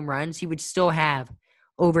Aaron's home runs, he would still have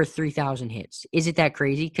over 3,000 hits. Is it that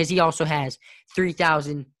crazy? Because he also has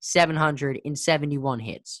 3,771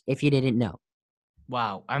 hits, if you didn't know.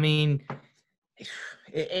 Wow. I mean,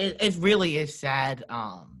 it really is sad.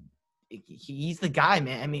 He's the guy,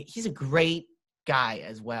 man. I mean, he's a great guy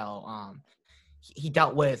as well. He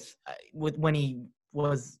dealt with when he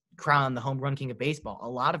was crowned the home run king of baseball, a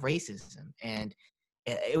lot of racism. And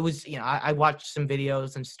it was, I watched some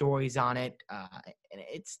videos and stories on it, and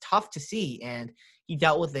it's tough to see. And he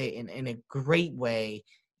dealt with it in a great way.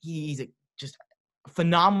 He's just a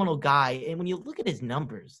phenomenal guy. And when you look at his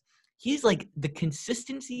numbers, he's like the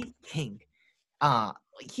consistency king.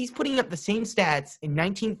 He's putting up the same stats in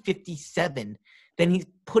 1957 than he's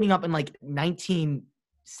putting up in like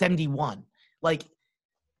 1971. Like,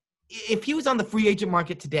 if he was on the free agent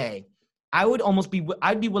market today,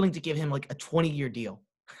 I'd be willing to give him like a 20-year deal.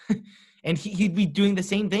 And he'd be doing the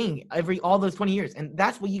same thing all those 20 years. And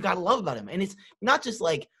that's what you got to love about him. And it's not just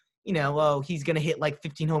like, he's going to hit like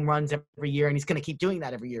 15 home runs every year and he's going to keep doing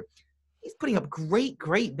that every year. He's putting up great,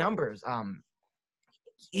 great numbers.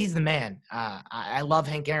 He's the man. I love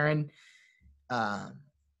Hank Aaron.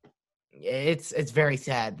 It's very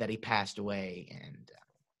sad that he passed away. And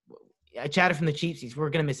I chatted from the Chiefs. We're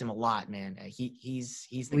gonna miss him a lot, man. He's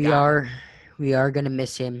the guy. We are gonna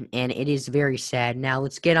miss him, and it is very sad. Now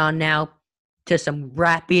let's get on to some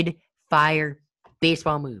rapid fire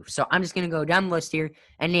baseball moves. So I'm just gonna go down the list here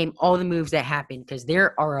and name all the moves that happened because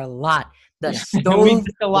there are a lot. The stove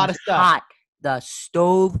a lot of stuff. Hot. The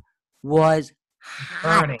stove was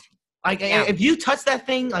hot. Burning. Like if you touch that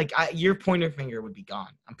thing, like your pointer finger would be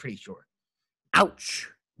gone. I'm pretty sure.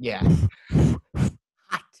 Ouch. Yeah.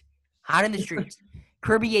 Hot in the streets.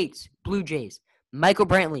 Kirby Yates, Blue Jays. Michael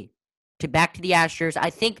Brantley back to the Astros. I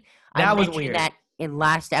think I mentioned that in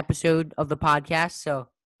last episode of the podcast. So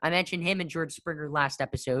I mentioned him and George Springer last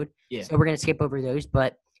episode. Yeah. So we're going to skip over those.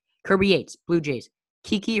 But Kirby Yates, Blue Jays.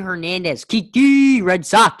 Kiki Hernandez, Red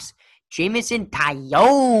Sox. Jamison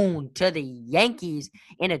Tyone to the Yankees.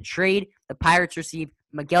 In a trade, the Pirates received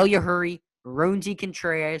Miguel Yajuri, Ronzi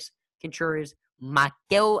Contreras,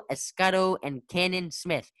 Michael Escato, and Cannon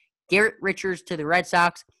Smith. Garrett Richards to the Red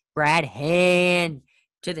Sox. Brad Hand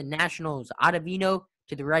to the Nationals. Ottavino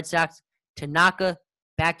to the Red Sox. Tanaka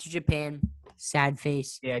back to Japan. Sad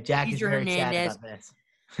face. Yeah, Jack is very sad about this.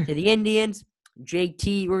 To the Indians.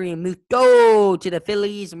 JT Realmuto to the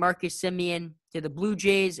Phillies. Marcus Semien to the Blue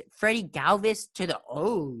Jays. Freddie Galvis to the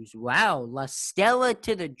O's. Wow. La Stella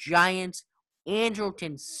to the Giants.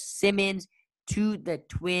 Andrelton Simmons to the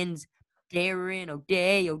Twins. Darren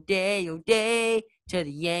O'Day to the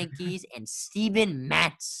Yankees, and Steven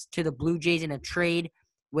Matz to the Blue Jays in a trade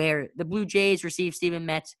where the Blue Jays receive Steven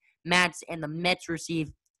Matz, and the Mets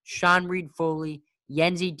receive Sean Reed Foley,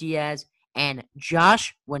 Yenzi Diaz, and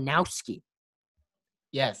Josh Winowski.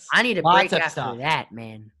 Yes. I need a break after that,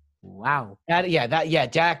 man. Wow.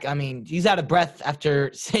 Jack, I mean, he's out of breath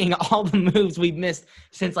after seeing all the moves we've missed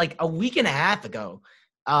since like a week and a half ago.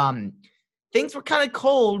 Things were kind of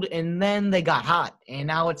cold, and then they got hot, and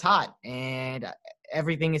now it's hot, and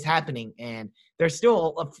everything is happening. And there's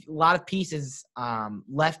still a lot of pieces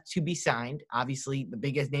left to be signed. Obviously, the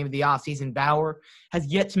biggest name of the offseason, Bauer, has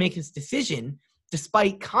yet to make his decision,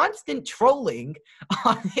 despite constant trolling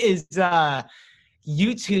on his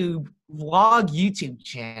YouTube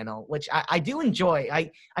channel, which I do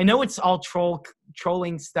enjoy. I know it's all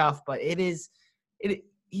trolling stuff, but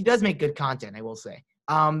he does make good content, I will say.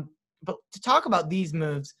 But to talk about these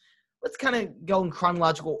moves, let's kind of go in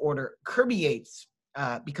chronological order. Kirby Yates,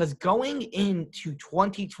 because going into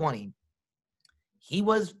 2020, he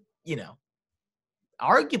was,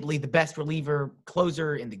 arguably the best reliever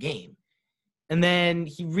closer in the game. And then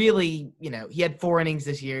he really, he had 4 innings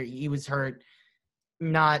this year. He was hurt.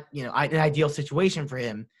 Not, an ideal situation for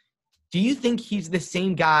him. Do you think he's the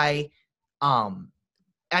same guy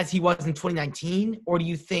as he was in 2019? Or do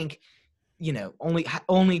you think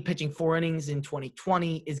only pitching 4 innings in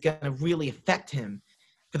 2020 is going to really affect him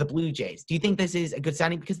for the Blue Jays? Do you think this is a good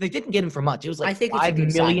signing? Because they didn't get him for much. It was like $5 million.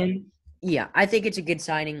 Signing. Yeah, I think it's a good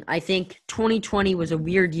signing. I think 2020 was a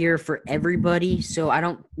weird year for everybody, so I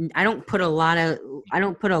don't put a lot of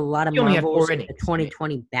marbles in the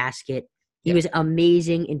 2020 basket. He was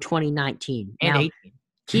amazing in 2019. And now, 18.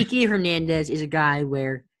 Kiki Hernandez is a guy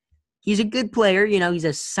where he's a good player. He's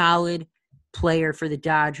a solid player for the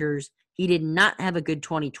Dodgers. He did not have a good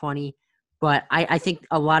 2020, but I think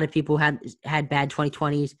a lot of people had bad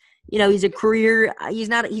 2020s. He's a career. He's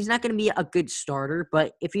not going to be a good starter,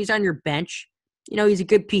 but if he's on your bench, he's a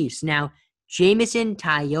good piece. Now, Jameson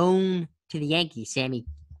Taillon to the Yankees, Sammy.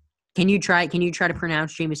 Can you try to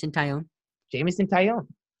pronounce Jameson Taillon? Jameson Taillon.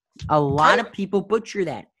 A lot of people butcher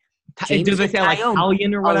that. Do they say like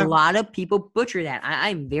Italian or whatever? A lot of people butcher that.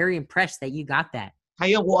 I'm very impressed that you got that.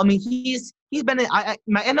 Well, I mean, he's been in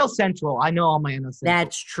my NL Central. I know all my NL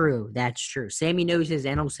Central. That's true. Sammy knows his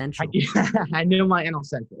NL Central. I know my NL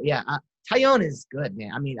Central. Yeah, Taillon is good,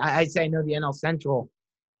 man. I mean, I'd say I know the NL Central.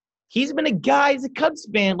 He's been a guy, he's a Cubs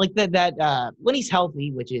fan, like that when he's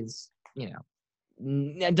healthy, which is,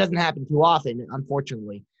 it doesn't happen too often,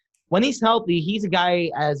 unfortunately. When he's healthy, he's a guy,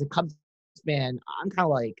 as a Cubs fan, I'm kind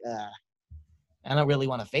of like, I don't really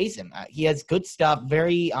want to face him. He has good stuff,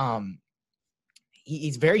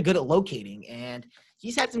 he's very good at locating, and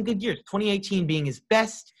he's had some good years. 2018 being his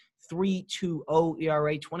best, 3.20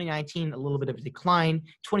 ERA. 2019, a little bit of a decline.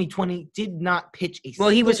 2020 did not pitch a. Well,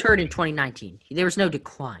 he was hurt in 2019. There was no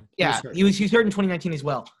decline. He was hurt in 2019 as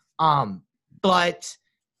well. But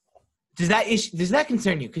does that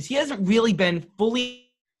concern you? Because he hasn't really been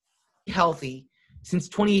fully healthy since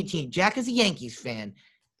 2018. Jack is a Yankees fan.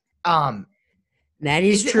 That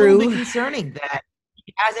is It true. a little bit concerning that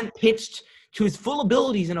he hasn't pitched to his full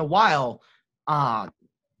abilities in a while.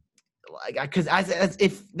 Because as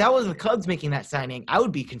if that was the Cubs making that signing, I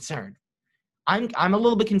would be concerned. I'm a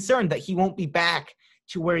little bit concerned that he won't be back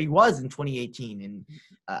to where he was in 2018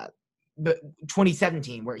 and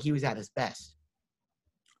 2017, where he was at his best.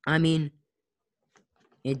 I mean,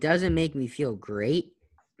 it doesn't make me feel great,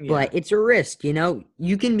 but it's a risk.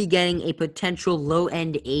 You can be getting a potential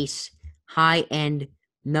low-end ace, high-end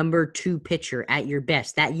number 2 pitcher at your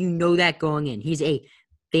best. That that going in. He's a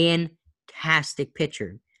fantastic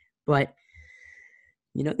pitcher. But,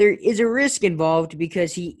 there is a risk involved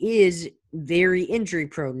because he is very injury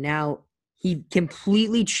prone. Now, he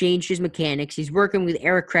completely changed his mechanics. He's working with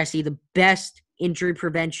Eric Cressey, the best injury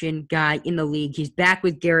prevention guy in the league. He's back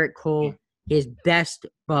with Garrett Cole, his best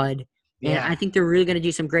bud. And I think they're really going to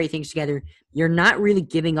do some great things together. You're not really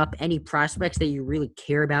giving up any prospects that you really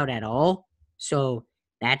care about at all. So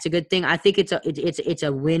that's a good thing. I think it's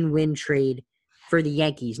a win-win trade for the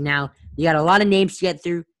Yankees. Now, you got a lot of names to get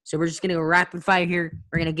through. So we're just going to go rapid fire here.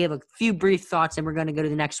 We're going to give a few brief thoughts, and we're going to go to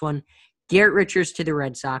the next one. Garrett Richards to the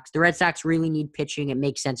Red Sox. The Red Sox really need pitching. It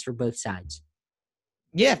makes sense for both sides.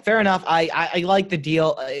 Yeah, fair enough. I like the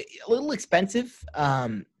deal. A little expensive,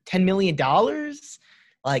 $10 million.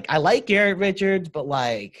 Like, I like Garrett Richards, but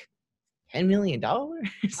like $10 million?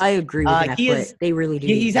 I agree with that, but they really do.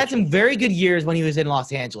 He's had some very good years when he was in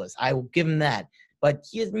Los Angeles. I will give him that. But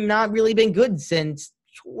he has not really been good since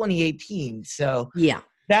 2018. So yeah.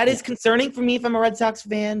 That is concerning for me if I'm a Red Sox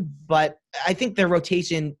fan, but I think their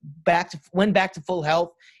rotation back to full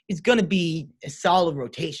health is going to be a solid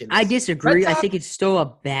rotation. I disagree. I think it's still a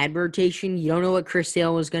bad rotation. You don't know what Chris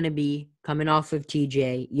Sale is going to be coming off of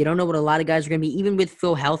TJ. You don't know what a lot of guys are going to be. Even with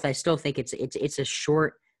full health, I still think it's a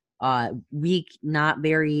short, weak, not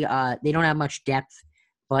very. They don't have much depth.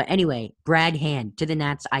 But anyway, Brad Hand to the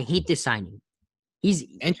Nats. I hate this signing.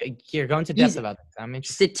 You're going to depth about this. I'm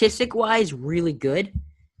interested. Statistic-wise, really good.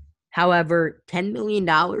 However, $10 million,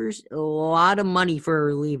 a lot of money for a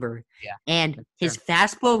reliever. Yeah, and his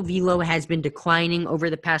fastball velo has been declining over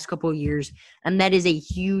the past couple of years, and that is a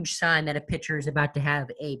huge sign that a pitcher is about to have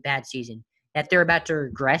a bad season, that they're about to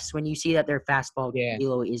regress when you see that their fastball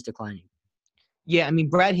velo is declining. Yeah, I mean,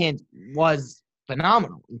 Brad Hand was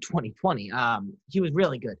phenomenal in 2020. He was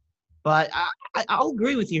really good. But I'll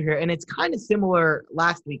agree with you here, and it's kind of similar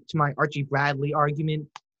last week to my Archie Bradley argument.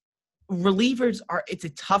 Relievers it's a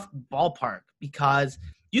tough ballpark because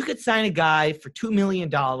you could sign a guy for $2 million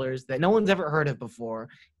that no one's ever heard of before,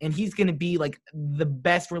 and he's going to be like the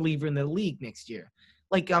best reliever in the league next year.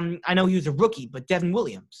 Like, I know he was a rookie, but Devin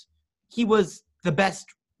Williams, he was the best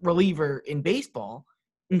reliever in baseball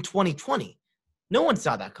in 2020. No one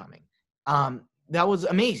saw that coming. That was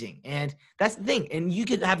amazing, and that's the thing. And you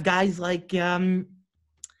could have guys like, I don't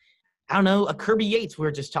know, a Kirby Yates we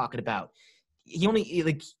were just talking about.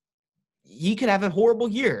 He could have a horrible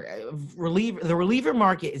year. The reliever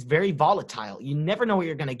market is very volatile. You never know what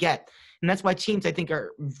you're going to get. And that's why teams, I think,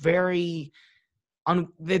 are they're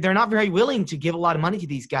not very willing to give a lot of money to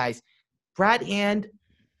these guys. Brad Hand,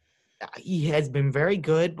 he has been very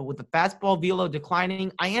good, but with the fastball velo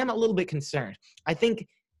declining, I am a little bit concerned. I think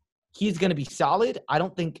he's going to be solid. I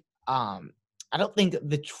don't think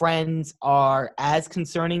the trends are as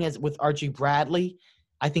concerning as with Archie Bradley.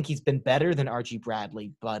 I think he's been better than Archie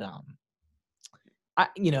Bradley, but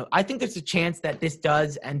I think there's a chance that this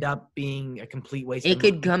does end up being a complete waste It of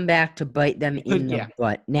could money. come back to bite them It in could, the yeah.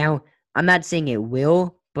 butt. Now, I'm not saying it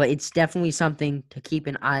will, but it's definitely something to keep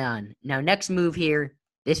an eye on. Now, next move here.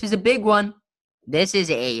 This is a big one. This is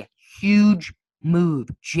a huge move.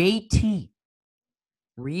 JT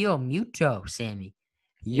Real Muto, Sammy.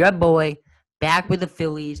 Your boy, back with the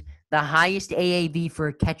Phillies. The highest AAV for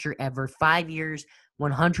a catcher ever. 5 years,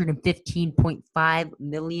 $115.5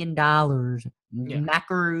 million. Yeah.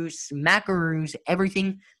 Macaroos,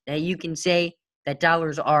 everything that you can say that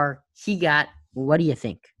dollars are, he got. What do you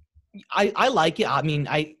think? I like it. I mean,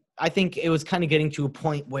 I think it was kind of getting to a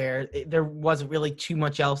point where there wasn't really too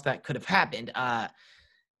much else that could have happened.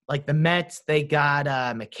 Like the Mets, they got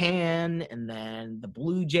McCann, and then the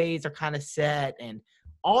Blue Jays are kind of set, and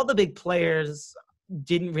all the big players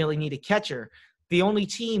didn't really need a catcher. The only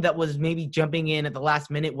team that was maybe jumping in at the last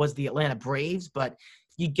minute was the Atlanta Braves, but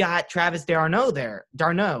you got Travis d'Arnaud there.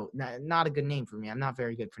 D'Arnaud, not a good name for me. I'm not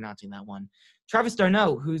very good pronouncing that one. Travis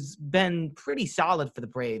d'Arnaud, who's been pretty solid for the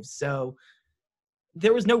Braves. So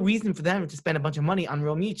there was no reason for them to spend a bunch of money on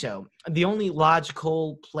Real Muto. The only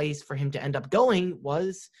logical place for him to end up going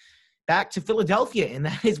was back to Philadelphia, and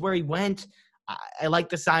that is where he went. I like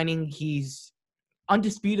the signing. He's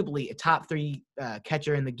undisputably a top 3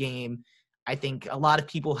 catcher in the game. I think a lot of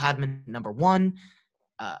people have him at number 1.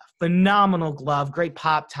 Phenomenal glove, great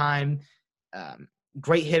pop time,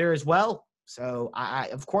 great hitter as well. So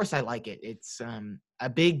of course I like it. It's a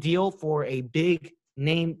big deal for a big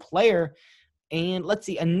name player. And let's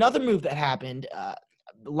see, another move that happened, a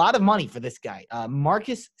lot of money for this guy,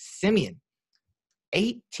 Marcus Semien.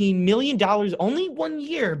 $18 million, only 1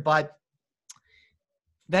 year, but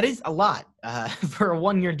that is a lot for a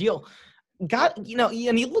 1-year deal. And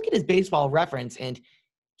you look at his baseball reference, and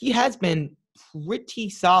he has been pretty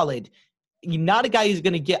solid. Not a guy who's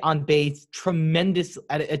going to get on base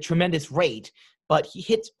at a tremendous rate, but he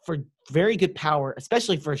hits for very good power,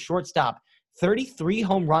 especially for a shortstop. 33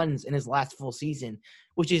 home runs in his last full season,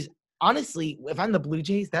 which is honestly, if I'm the Blue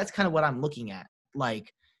Jays, that's kind of what I'm looking at.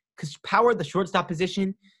 Like, because power at the shortstop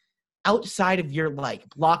position, outside of your like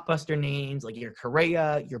blockbuster names, like your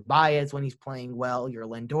Correa, your Baez when he's playing well, your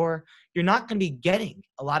Lindor, you're not going to be getting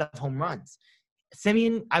a lot of home runs.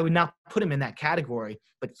 Semien, I would not put him in that category,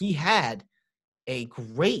 but he had a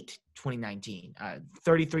great 2019.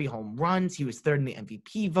 33 home runs. He was third in the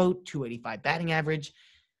MVP vote, 285 batting average.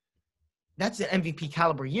 That's an MVP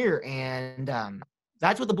caliber year, and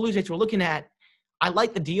that's what the Blue Jays were looking at. I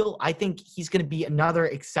like the deal. I think he's going to be another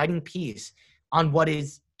exciting piece on what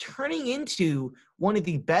is turning into one of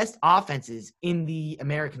the best offenses in the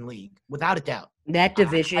American League, without a doubt. That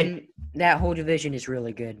division, that whole division is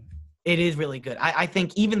really good. It is really good. I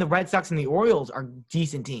think even the Red Sox and the Orioles are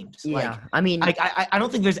decent teams. Yeah, Like, I mean, I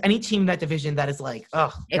don't think there's any team in that division that is like,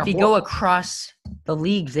 oh. if you go across the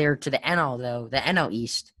leagues there to the NL, though, the NL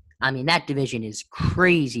East, I mean, that division is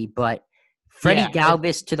crazy. But Freddie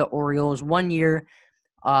Galvis to the Orioles, 1 year,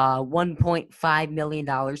 $1.5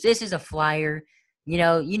 million. This is a flyer. You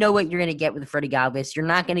know what you're going to get with Freddie Galvis. You're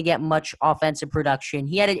not going to get much offensive production.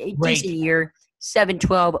 He had a decent year,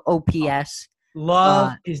 712 OPS.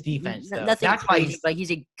 Love his defense, though. Nothing crazy, but he's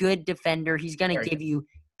a good defender. He's going to give you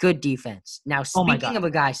good defense. Now, speaking of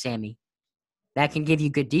a guy, Sammy, that can give you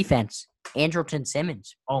good defense, Andrelton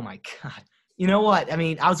Simmons. Oh, my God. You know what? I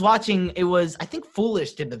mean, I was watching, it was, I think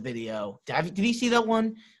Foolish did the video. Did you see that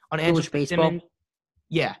one on Foolish Andrelton Baseball? Simmons?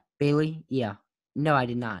 Yeah. Bailey? Yeah. No, I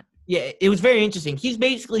did not. Yeah, it was very interesting. He's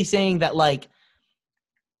basically saying that, like,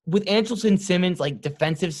 with Andrelton Simmons, like,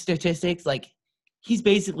 defensive statistics, like, he's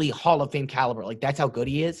basically Hall of Fame caliber. Like, that's how good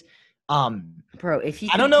he is. Bro, if he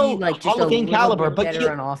I don't know, like just Hall of Fame caliber, bit but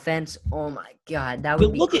better on offense, oh my God, that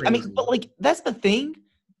would be crazy. I mean, but like that's the thing.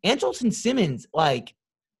 Andrelton Simmons, like,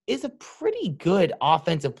 is a pretty good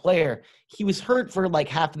offensive player. He was hurt for like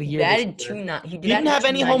half of the year. He didn't have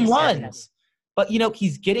any home runs. But,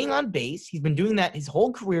 he's getting on base. He's been doing that his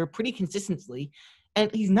whole career pretty consistently. And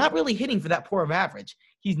he's not really hitting for that poor of average.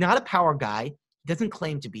 He's not a power guy. He doesn't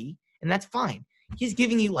claim to be. And that's fine. He's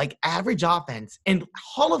giving you, like, average offense and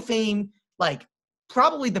Hall of Fame, like,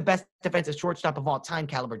 probably the best defensive shortstop of all time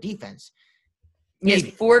caliber defense. He has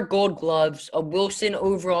 4 gold gloves, a Wilson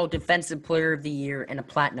overall defensive player of the year, and a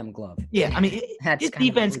platinum glove. Yeah, I mean, his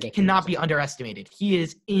defense cannot be underestimated. He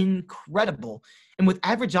is incredible. And with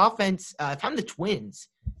average offense, if I'm the Twins,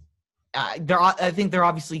 I think they're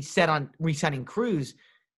obviously set on re-signing Cruz.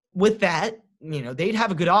 With that, they'd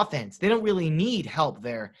have a good offense. They don't really need help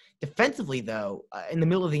there. Defensively, though, in the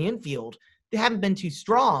middle of the infield, they haven't been too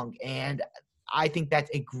strong. And I think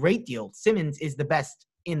that's a great deal. Simmons is the best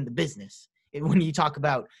in the business when you talk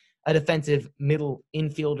about a defensive middle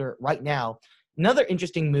infielder right now. Another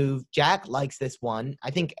interesting move. Jack likes this one.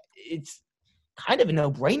 I think it's kind of a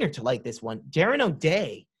no-brainer to like this one. Darren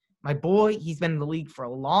O'Day, my boy, he's been in the league for a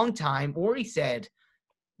long time. Already said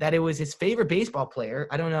that it was his favorite baseball player.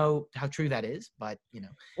 I don't know how true that is, but,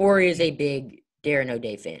 Or is a big Darren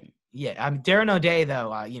O'Day fan. Yeah, Darren O'Day,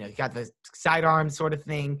 though, he got the sidearm sort of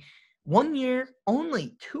thing. 1 year,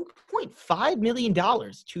 only $2.5 million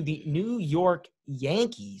to the New York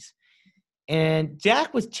Yankees. And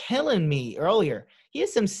Jack was telling me earlier, he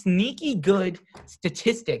has some sneaky good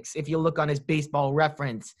statistics if you look on his baseball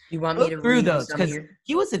reference. You want me to Look through read those some because here?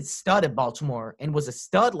 he was a stud at Baltimore and was a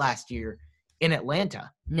stud last year in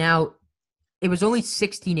Atlanta. Now, it was only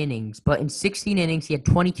 16 innings, but in 16 innings, he had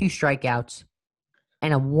 22 strikeouts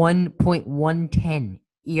and a 1.110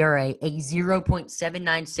 ERA, a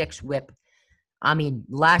 0.796 whip. I mean,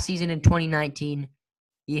 last season in 2019,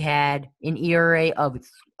 he had an ERA of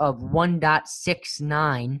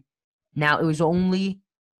 1.69. Now, it was only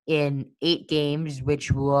in 8 games,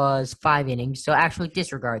 which was 5 innings. So actually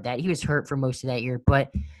disregard that. He was hurt for most of that year,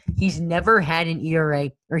 but he's never had an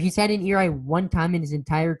ERA, or he's had an ERA one time in his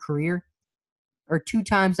entire career, or 2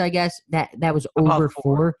 times, I guess, that was over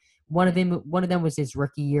 4. One of them was his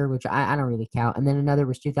rookie year, which I don't really count, and then another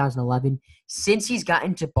was 2011. Since he's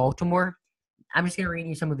gotten to Baltimore, I'm just going to read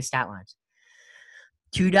you some of his stat lines.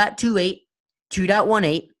 2.28,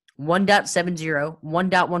 2.18, 1.70,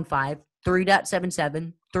 1.15,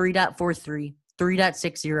 3.77, 3.43,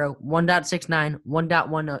 3.60, 1.69,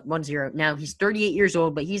 1.110. Now, he's 38 years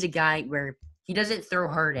old, but he's a guy where he doesn't throw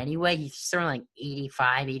hard anyway. He's throwing like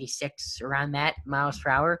 85, 86, around that miles per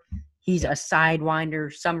hour. He's a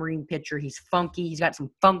sidewinder, submarine pitcher. He's funky. He's got some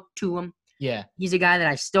funk to him. Yeah. He's a guy that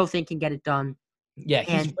I still think can get it done. Yeah,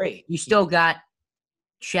 he's great. You still got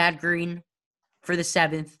Chad Green for the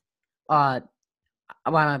 7th.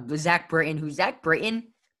 Zach Britton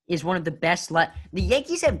is one of the best. The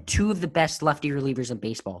Yankees have 2 of the best lefty relievers in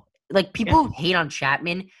baseball. Like, people hate on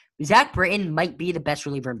Chapman. Zach Britton might be the best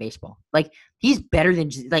reliever in baseball. Like, he's better than,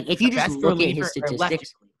 like, if you just look at his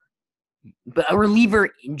statistics. But a reliever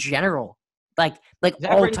in general, like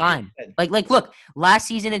all time. Like, look, last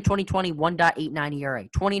season in 2020, 1.89 ERA.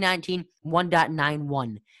 2019,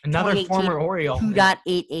 1.91. Another former Oriole.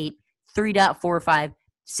 2.88, 3.45.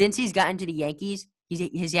 Since he's gotten to the Yankees,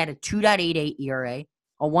 he's had a 2.88 ERA,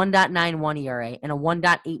 a 1.91 ERA, and a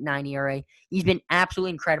 1.89 ERA. He's been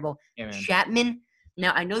absolutely incredible. Yeah, Chapman,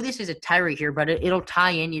 now I know this is a tirade here, but it'll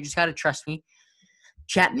tie in. You just got to trust me.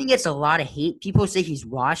 Chapman gets a lot of hate. People say he's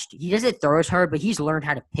washed. He doesn't throw as hard, but he's learned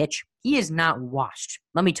how to pitch. He is not washed.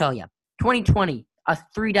 Let me tell you. 2020, a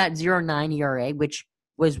 3.09 ERA, which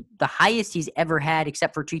was the highest he's ever had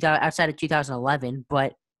except for outside of 2011,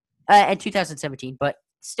 but and 2017, but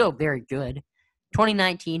still very good.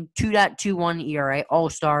 2019, 2.21 ERA,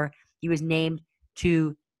 All-Star. He was named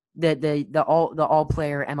to the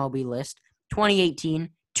all-player MLB list. 2018,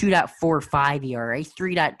 2.45 ERA,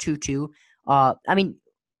 3.22. I mean,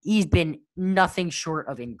 he's been nothing short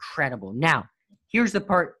of incredible. Now, here's the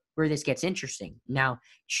part where this gets interesting. Now,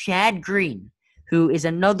 Chad Green, who is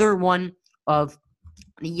another one of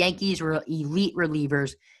the Yankees' elite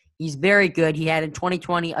relievers, he's very good. He had in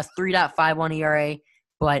 2020 a 3.51 ERA,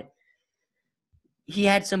 but he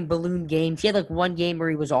had some balloon games. He had like one game where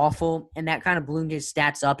he was awful, and that kind of ballooned his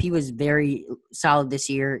stats up. He was very solid this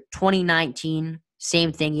year. 2019,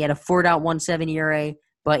 same thing. He had a 4.17 ERA.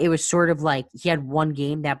 But it was sort of like he had one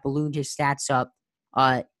game that ballooned his stats up.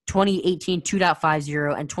 2018,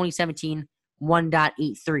 2.50, and 2017,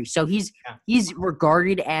 1.83. So he's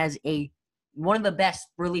regarded as one of the best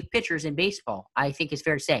relief pitchers in baseball, I think is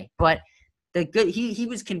fair to say. But he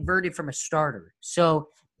was converted from a starter. So,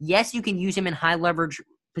 yes, you can use him in high leverage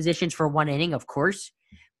positions for 1 inning, of course.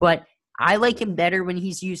 But I like him better when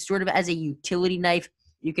he's used sort of as a utility knife.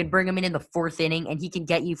 You can bring him in the 4th inning, and he can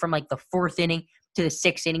get you from like the 4th inning to the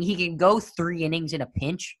 6th inning. He can go 3 innings in a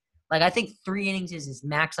pinch. Like, I think 3 innings is his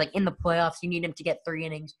max. Like, in the playoffs, you need him to get 3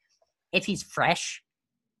 innings if he's fresh.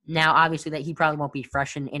 Now, obviously, that he probably won't be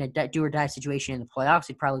fresh in a do-or-die situation in the playoffs.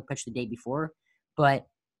 He'd probably pitch the day before. But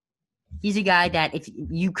he's a guy that if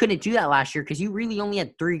you couldn't do that last year because you really only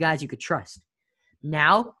had 3 guys you could trust.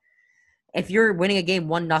 Now, if you're winning a game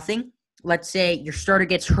 1-0, let's say your starter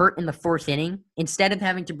gets hurt in the 4th inning. Instead of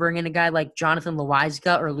having to bring in a guy like Jonathan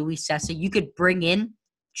Loaiza or Luis Sessa, you could bring in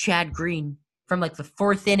Chad Green from like the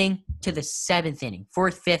 4th inning to the 7th inning,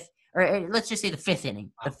 4th, 5th, or let's just say the 5th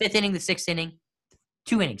inning. The 5th inning, the 6th inning,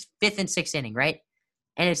 2 innings, 5th and 6th inning, right?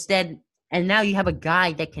 And now you have a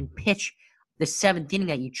guy that can pitch the seventh inning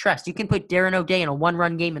that you trust. You can put Darren O'Day in a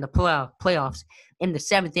one-run game in the playoffs. In the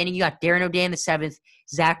seventh inning, you got Darren O'Day in the seventh,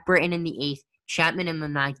 Zach Britton in the eighth, Chapman in the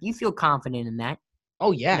ninth. You feel confident in that?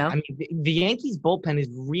 Oh yeah, No, I mean the Yankees bullpen is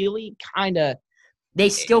really kind of they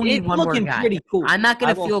still need it's one more looking guy. pretty cool. I'm not I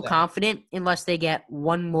going to will feel say. confident unless they get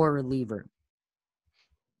one more reliever.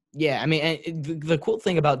 Yeah, I mean, and the cool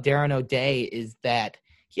thing about Darren O'Day is that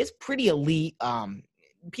he has pretty elite.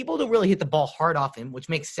 People don't really hit the ball hard off him, which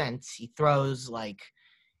makes sense. He throws like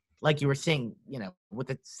you were saying, with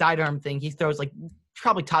the sidearm thing, he throws like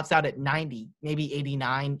probably tops out at 90, maybe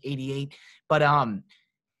 89, 88. But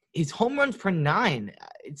his home runs per nine,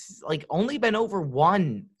 it's like only been over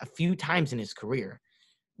one a few times in his career,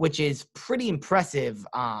 which is pretty impressive.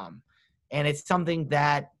 And it's something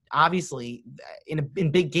that obviously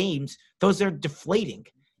in big games, those are deflating.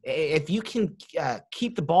 If you can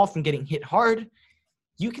keep the ball from getting hit hard,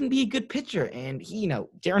 you can be a good pitcher. And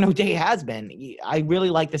Darren O'Day has been. I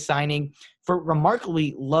really like the signing for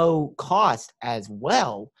remarkably low cost as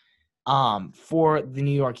well for the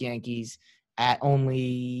New York Yankees at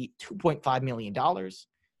only $2.5 million.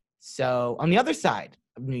 So on the other side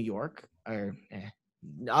of New York, or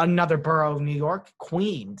another borough of New York,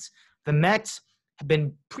 Queens, the Mets have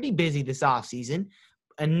been pretty busy this offseason.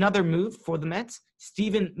 Another move for the Mets,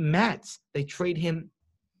 Steven Matz. They trade him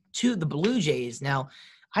to the Blue Jays. Now,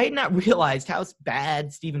 I had not realized how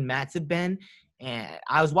bad Steven Matz had been. And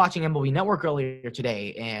I was watching MLB Network earlier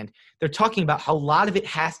today, and they're talking about how a lot of it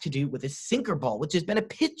has to do with his sinker ball, which has been a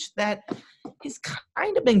pitch that has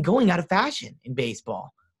kind of been going out of fashion in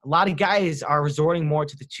baseball. A lot of guys are resorting more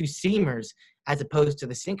to the two seamers as opposed to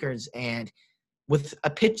the sinkers. And with a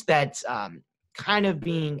pitch that's kind of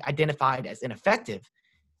being identified as ineffective,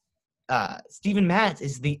 Steven Matz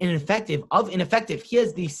is the ineffective of ineffective. He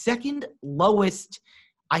has the second lowest,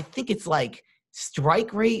 I think it's like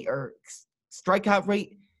strike rate or strikeout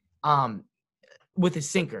rate with his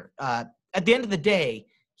sinker. At the end of the day,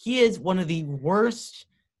 he is one of the worst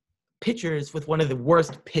pitchers with one of the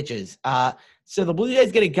worst pitches. So the Blue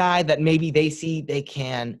Jays get a guy that maybe they see they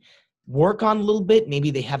can work on a little bit.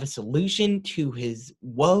 Maybe they have a solution to his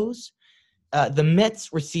woes. The Mets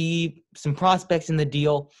receive some prospects in the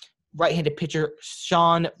deal. Right-handed pitcher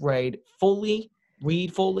Sean Reed Foley,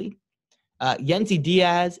 Yency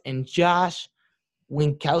Diaz, and Josh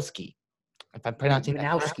Winkowski, if I'm pronouncing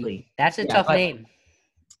that correctly. That's a tough name.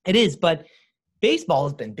 It is, but baseball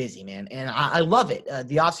has been busy, man, and I love it.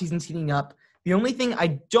 The offseason's heating up. The only thing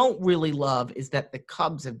I don't really love is that the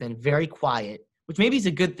Cubs have been very quiet, which maybe is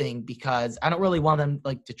a good thing because I don't really want them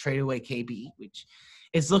to trade away KB, which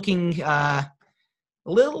is looking a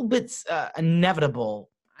little bit inevitable.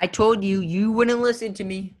 I told you, you wouldn't listen to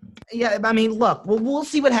me. Yeah, I mean, look, we'll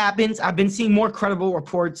see what happens. I've been seeing more credible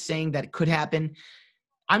reports saying that it could happen.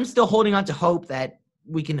 I'm still holding on to hope that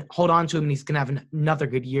we can hold on to him and he's going to have another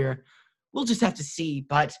good year. We'll just have to see.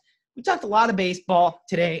 But we talked a lot of baseball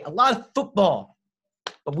today, a lot of football.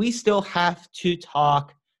 But we still have to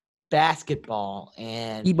talk basketball.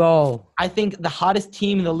 And E-ball. I think the hottest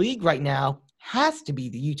team in the league right now has to be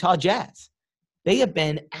the Utah Jazz. They have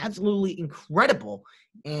been absolutely incredible.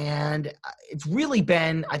 And it's really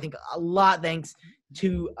been, I think, a lot thanks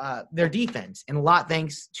to their defense and a lot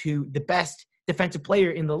thanks to the best defensive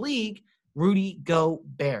player in the league, Rudy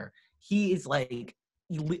Gobert. He is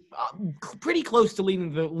pretty close to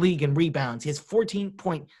leading the league in rebounds. He has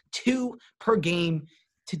 14.2 per game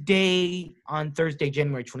today on Thursday,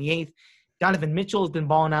 January 28th. Donovan Mitchell has been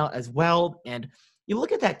balling out as well. And you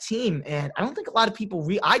look at that team, and I don't think a lot of people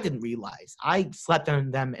I didn't realize. I slept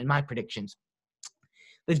on them in my predictions.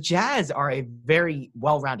 The Jazz are a very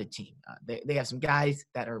well-rounded team. They have some guys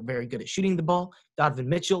that are very good at shooting the ball. Donovan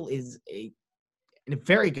Mitchell is a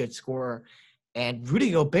very good scorer. And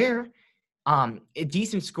Rudy Gobert, a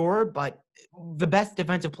decent scorer, but the best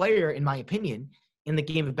defensive player, in my opinion, in the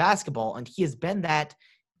game of basketball. And he has been that.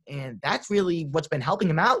 And that's really what's been helping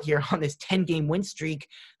him out here on this 10-game win streak.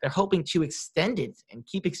 They're hoping to extend it and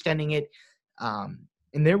keep extending it.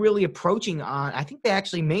 And they're really approaching on – I think they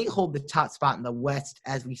actually may hold the top spot in the West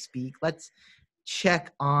as we speak. Let's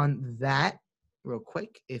check on that real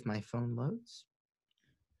quick if my phone loads.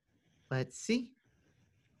 Let's see.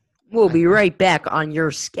 We'll be right back on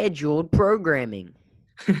your scheduled programming.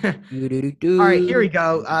 All right, here we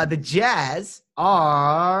go. The Jazz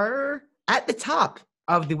are at the top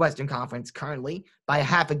of the Western Conference currently by a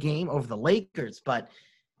half a game over the Lakers, but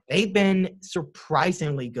they've been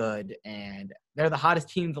surprisingly good, and they're the hottest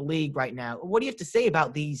team in the league right now. What do you have to say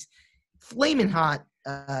about these flaming hot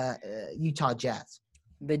Utah Jazz?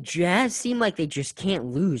 The Jazz seem like they just can't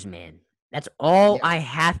lose, man. That's all I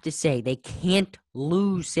have to say. They can't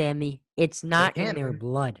lose, Sammy. It's not They in can, their man.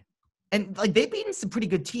 blood. And like they've beaten some pretty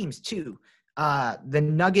good teams too. The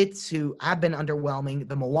Nuggets, who have been underwhelming,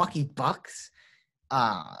 the Milwaukee Bucks.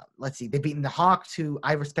 Let's see, they've beaten the Hawks, who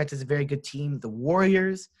I respect as a very good team, the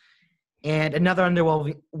Warriors, and another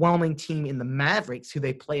underwhelming team in the Mavericks, who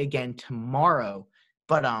they play again tomorrow.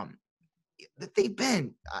 But they've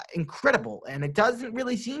been incredible, and it doesn't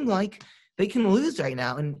really seem like they can lose right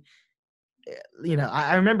now. And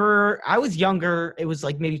I remember I was younger. It was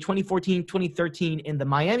like maybe 2014, 2013, and the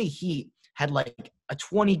Miami Heat had like a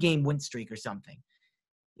 20-game win streak or something.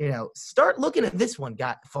 Start looking at this one,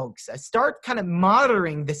 folks. Start kind of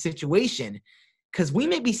monitoring the situation, because we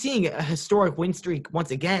may be seeing a historic win streak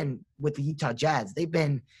once again with the Utah Jazz. They've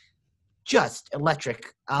been just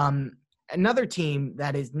electric. Another team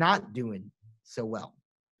that is not doing so well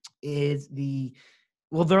is there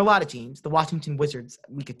are a lot of teams. The Washington Wizards,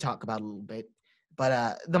 we could talk about a little bit.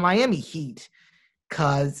 But the Miami Heat,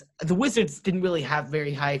 because the Wizards didn't really have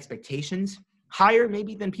very high expectations. Higher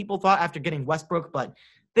maybe than people thought after getting Westbrook, but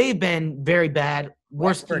they've been very bad.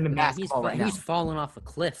 Worst team in basketball right now. He's fallen off a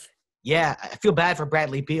cliff. Yeah, I feel bad for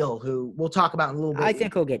Bradley Beal, who we'll talk about in a little bit. I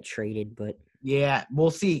think he'll get traded, but yeah,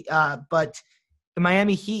 we'll see. But the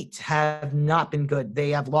Miami Heat have not been good. They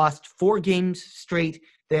have lost 4 games straight.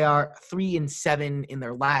 They are 3-7 in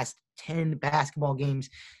their last 10 basketball games.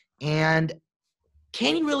 And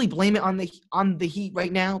can you really blame it on the Heat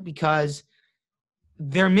right now? Because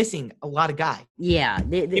they're missing a lot of guys. Yeah,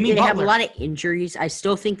 they have a lot of injuries. I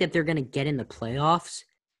still think that they're going to get in the playoffs.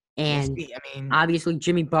 And obviously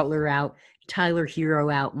Jimmy Butler out, Tyler Hero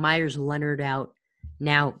out, Myers Leonard out.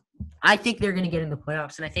 Now, I think they're going to get in the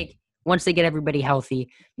playoffs. And I think once they get everybody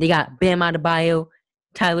healthy, they got Bam Adebayo,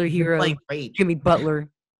 Tyler Hero, Jimmy Butler.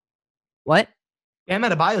 What? Bam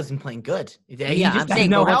Adebayo's been playing good. I'm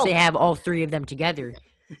saying once they have all 3 of them together.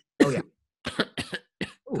 Oh, yeah.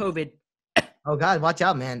 COVID. Oh, God, watch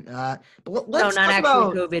out, man. But let's not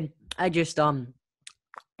actually COVID. I just,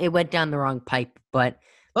 it went down the wrong pipe. But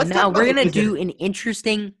now we're going to do an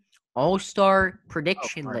interesting all-star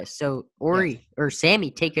prediction list. So, Ori or Sammy,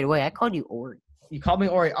 take it away. I called you Ori. You called me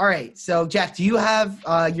Ori. All right. So, Jack, do you have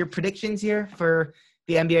your predictions here for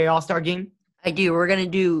the NBA All-Star game? I do. We're going to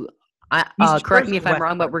do correct me if I'm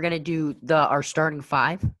wrong, but we're going to do our starting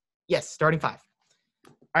 5. Yes, starting 5.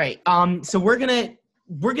 All right. So we're going to,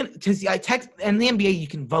 because I text, and the NBA, you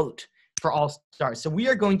can vote for All-Stars. So we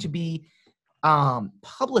are going to be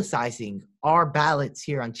publicizing our ballots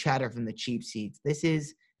here on Chatter from the Cheap Seats. This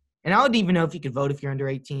is, and I don't even know if you could vote if you're under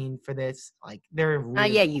 18 for this. Like, they're really,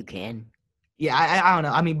 yeah, you can. Yeah, I don't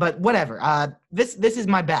know. I mean, but whatever. This is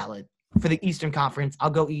my ballot for the Eastern Conference. I'll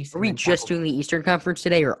go East. Are we just doing the Eastern Conference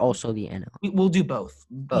today, or also the NL? We'll do both.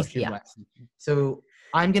 Both, yeah. West. So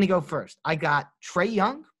I'm going to go first. I got Trae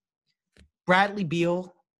Young, Bradley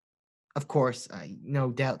Beal, of course,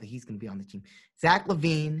 no doubt that he's going to be on the team, Zach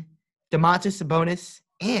LaVine, Domantas Sabonis,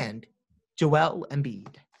 and Joel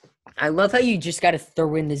Embiid. I love how you just got to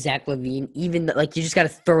throw in the Zach LaVine, even you just got to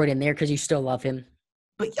throw it in there because you still love him.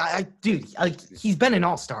 But dude, he's been an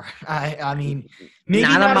all-star. I mean, maybe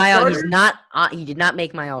not on my. He's not. He did not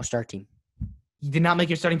make my all-star team. He did not make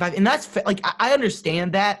your starting 5, and that's I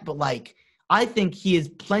understand that, but I think he is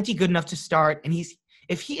plenty good enough to start. And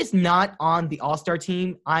if he is not on the all-star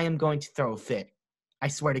team, I am going to throw a fit. I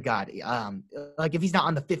swear to God. If he's not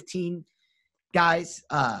on the 15 guys.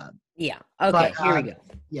 Yeah. Okay. Here we go.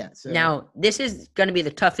 Yeah. So. Now, this is going to be the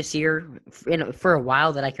toughest year for a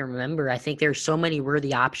while that I can remember. I think there's so many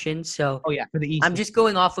worthy options. So, for the East. I'm just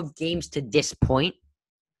going off of games to this point,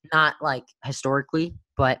 not historically.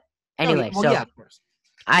 But anyway, of course.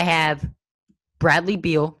 I have Bradley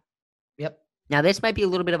Beal. Yep. Now, this might be a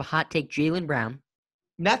little bit of a hot take. Jaylen Brown.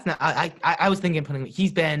 That's not. I was thinking putting.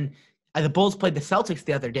 He's been. The Bulls played the Celtics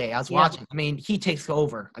the other day. I was watching. I mean, he takes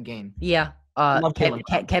over a game. Yeah.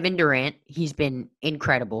 Kevin Durant, he's been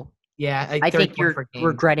incredible. Yeah, I think you're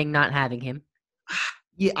regretting not having him.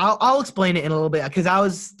 Yeah, I'll explain it in a little bit because I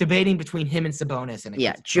was debating between him and Sabonis. And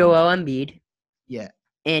Joel Embiid. Yeah,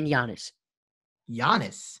 and Giannis.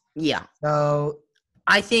 Yeah. So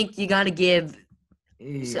I think you got to give.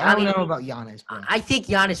 I don't know about Giannis. Bro. I think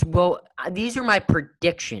Giannis will. These are my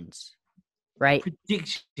predictions, right?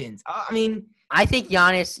 Predictions. I mean. I think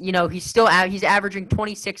Giannis, he's averaging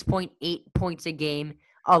 26.8 points a game,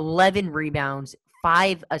 11 rebounds,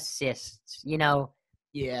 5 assists.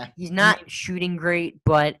 Yeah. He's not shooting great,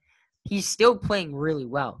 but he's still playing really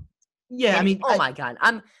well. Yeah, and, my God.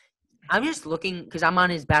 I'm just looking because I'm on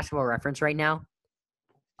his basketball reference right now.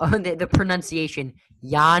 The pronunciation,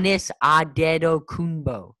 Giannis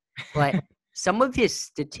Antetokounmpo. But some of his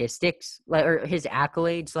statistics, or his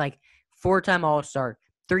accolades, 4-time All-Star,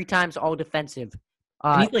 3 times all defensive.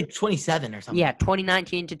 And he's like 27 or something. Yeah,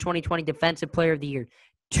 2019 to 2020 defensive player of the year.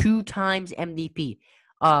 2 times MVP.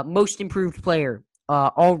 Most improved player.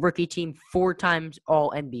 All rookie team. 4 times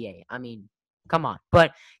all NBA. I mean, come on.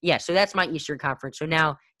 But yeah, so that's my Eastern Conference. So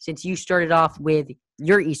now, since you started off with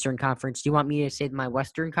your Eastern Conference, do you want me to say my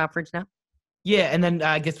Western Conference now? Yeah, and then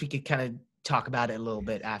I guess we could kind of talk about it a little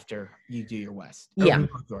bit after you do your West.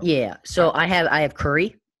 Yeah. So I have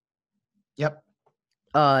Curry. Yep.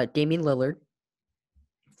 Damian Lillard.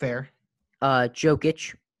 Fair.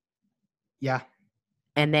 Jokic. Yeah.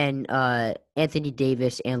 And then Anthony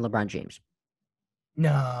Davis and LeBron James.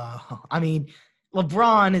 No, I mean,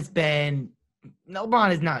 LeBron has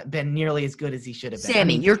not been nearly as good as he should have been.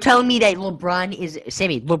 Sammy, you're telling me that LeBron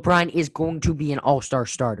is going to be an all-star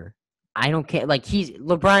starter. I don't care. Like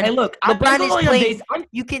LeBron. Hey, look, LeBron is playing.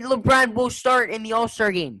 LeBron will start in the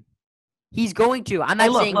All-Star game. He's going to. I'm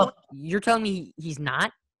not saying. You're telling me he's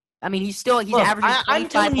not. I mean, he's averaging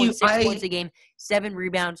 25.6 points a game, 7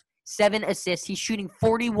 rebounds, 7 assists. He's shooting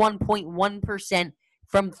 41.1%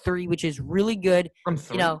 from 3, which is really good. From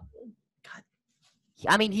 3, God.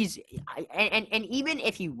 I mean, and even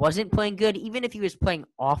if he wasn't playing good, even if he was playing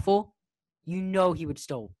awful, he would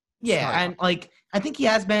still. Yeah, and I think he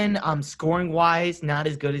has been scoring wise not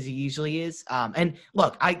as good as he usually is. And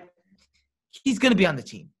look, he's going to be on the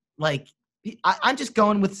team. Like I'm just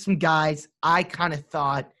going with some guys I kind of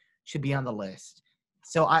thought should be on the list.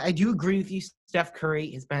 So I do agree with you. Steph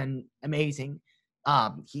Curry has been amazing.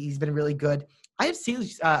 He's been really good. I have seen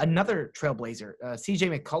another Trailblazer,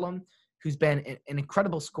 CJ McCollum, who's been an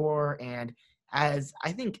incredible scorer, and as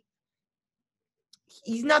I think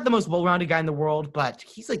he's not the most well-rounded guy in the world, but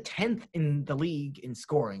he's like 10th in the league in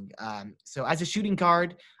scoring. So as a shooting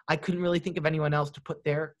guard, I couldn't really think of anyone else to put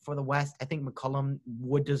there for the West. I think McCollum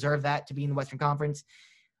would deserve that to be in the Western Conference.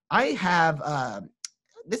 I have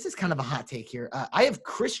this is kind of a hot take here. I have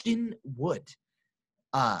Christian Wood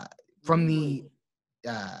from the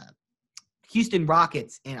Houston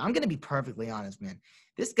Rockets, and I'm going to be perfectly honest, man.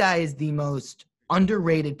 This guy is the most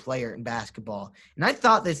underrated player in basketball, and I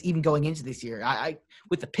thought this even going into this year. I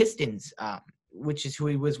with the Pistons, which is who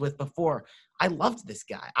he was with before. I loved this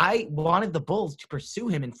guy. I wanted the Bulls to pursue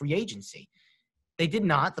him in free agency. They did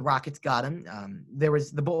not. The Rockets got him.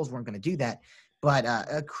 The Bulls weren't going to do that, but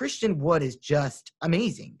Christian Wood is just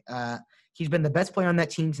amazing. He's been the best player on that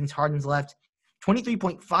team since Harden's left.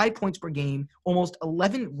 23.5 points per game, almost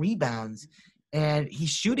 11 rebounds, and he's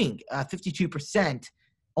shooting 52%,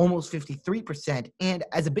 almost 53%, and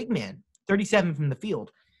as a big man, 37 from the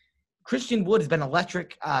field. Christian Wood has been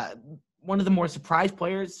electric, one of the more surprise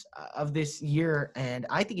players of this year, and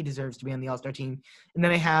I think he deserves to be on the All-Star team. And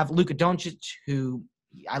then I have Luka Doncic, who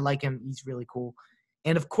I like him. He's really cool.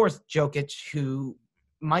 And, of course, Jokic, who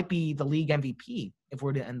might be the league MVP if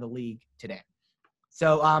we're to end the league today.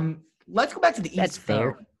 So, let's go back to the East. That's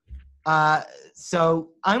fair. So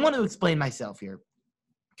I want to explain myself here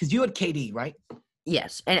because you had KD, right?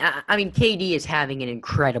 Yes. And I mean, KD is having an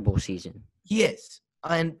incredible season. He is.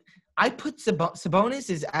 And I put Sabonis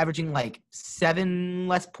is averaging like 7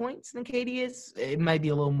 less points than KD is. It might be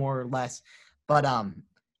a little more or less. But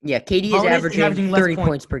yeah, KD is averaging 30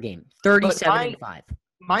 points per game. 37.5.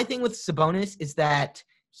 My thing with Sabonis is that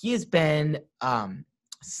he has been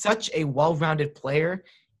such a well-rounded player.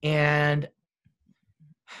 And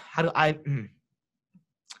I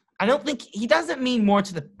don't think he doesn't mean more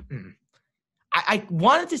to the I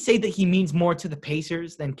wanted to say that he means more to the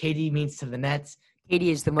Pacers than KD means to the Nets. KD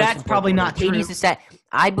is the most. That's probably not true. KD is the set.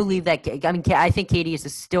 I believe that. I mean, I think KD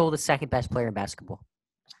is still the second best player in basketball.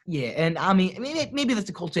 Yeah, and I mean, maybe that's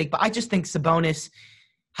a cool take, but I just think Sabonis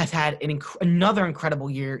has had another incredible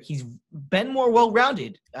year. He's been more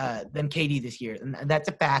well-rounded than KD this year, and that's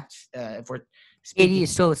a fact. If we're speaking. KD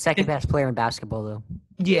is still the second best player in basketball, though.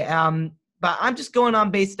 Yeah, but I'm just going on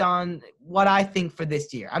based on what I think for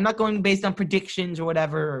this year. I'm not going based on predictions or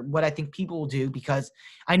whatever, or what I think people will do, because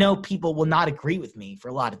I know people will not agree with me for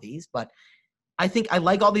a lot of these. But I think I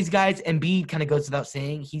like all these guys. Embiid kind of goes without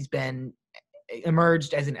saying. He's been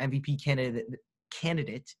emerged as an MVP candidate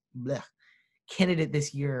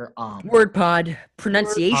this year. Word pod.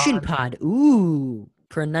 Pronunciation pod. Ooh,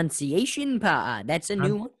 pronunciation pod. That's a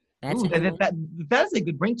new one. That has a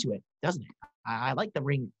good ring to it, doesn't it? I like the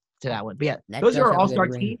ring to that one. But yeah, those are our all-star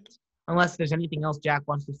teams. Unless there's anything else Jack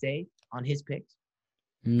wants to say on his picks.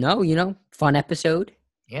 No, fun episode.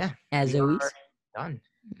 Yeah. As always. Done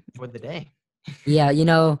for the day. Yeah,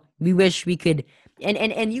 we wish we could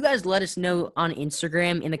and you guys let us know on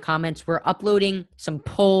Instagram in the comments. We're uploading some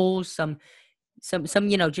polls, some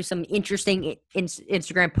just some interesting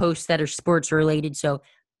Instagram posts that are sports related. So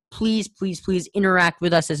please, please, please interact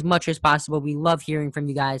with us as much as possible. We love hearing from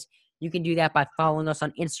you guys. You can do that by following us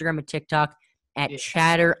on Instagram and TikTok at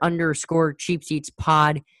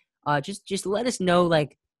chatter_cheapseatspod. Just let us know,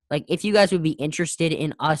 like if you guys would be interested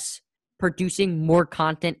in us producing more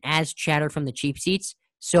content as Chatter from the Cheap Seats.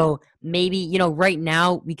 So maybe, right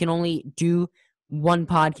now we can only do one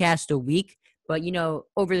podcast a week, but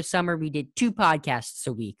over the summer we did 2 podcasts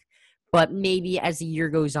a week. But maybe as the year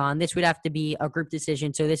goes on, this would have to be a group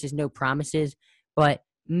decision, so this is no promises, but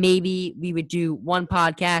maybe we would do one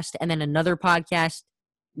podcast and then another podcast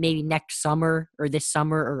maybe next summer or this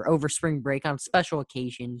summer or over spring break on special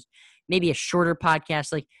occasions, maybe a shorter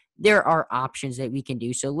podcast. Like, there are options that we can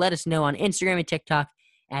do. So let us know on Instagram and TikTok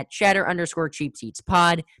at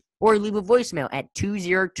chatter_cheapseatspod, or leave a voicemail at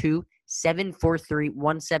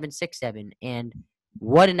 202-743-1767. And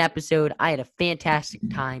what an episode. I had a fantastic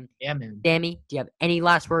time. Yeah, man. Sammy, do you have any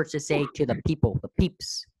last words to say to the people, the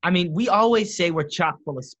peeps? I mean, we always say we're chock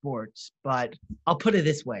full of sports, but I'll put it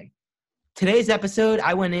this way. Today's episode,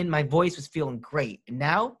 I went in, my voice was feeling great, and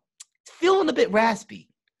now it's feeling a bit raspy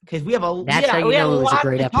because we have a That's how you know it was a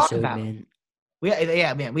great episode, man. We had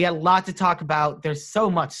a lot to talk about. There's so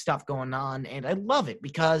much stuff going on, and I love it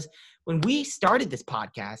because when we started this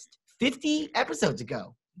podcast 50 episodes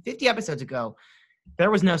ago,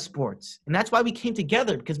 there was no sports, and that's why we came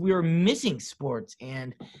together, because we were missing sports,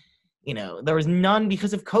 and there was none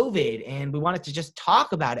because of COVID, and we wanted to just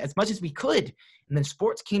talk about it as much as we could. And then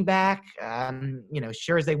sports came back,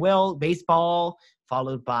 sure as they will. Baseball,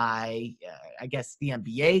 followed by, I guess, the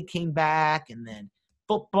NBA came back, and then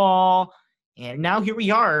football. And now here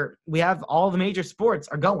we are. We have all the major sports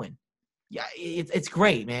are going. Yeah, it's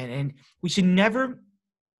great, man. And we should never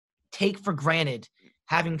take for granted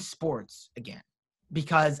having sports again,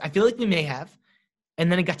 because I feel like we may have,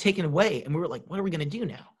 and then it got taken away, and we were like, what are we going to do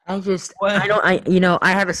now? I have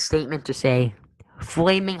a statement to say.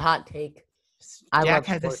 Flaming hot take. Jack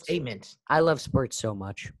has a statement. I love sports so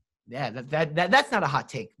much. Yeah, that's not a hot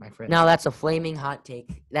take, my friend. No, that's a flaming hot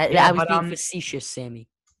take. I was being facetious, Sammy.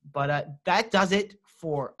 But that does it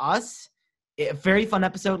for us. A very fun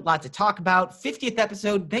episode, lot to talk about. 50th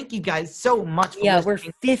episode. Thank you guys so much for listening. We're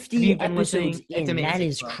 50 episodes in. That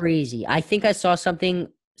is crazy. I think I saw something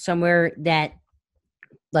somewhere that,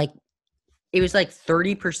 it was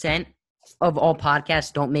 30% of all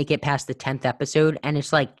podcasts don't make it past the 10th episode, and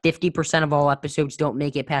it's 50% of all episodes don't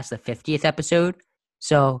make it past the 50th episode.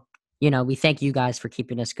 So, we thank you guys for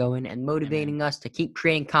keeping us going and motivating us to keep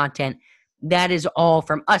creating content. That is all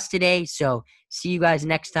from us today. So, see you guys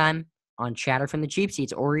next time on Chatter from the Cheap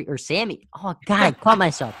Seats, or Sammy. Oh, God, I caught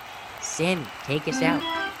myself. Sammy, take us out.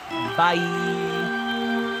 Bye.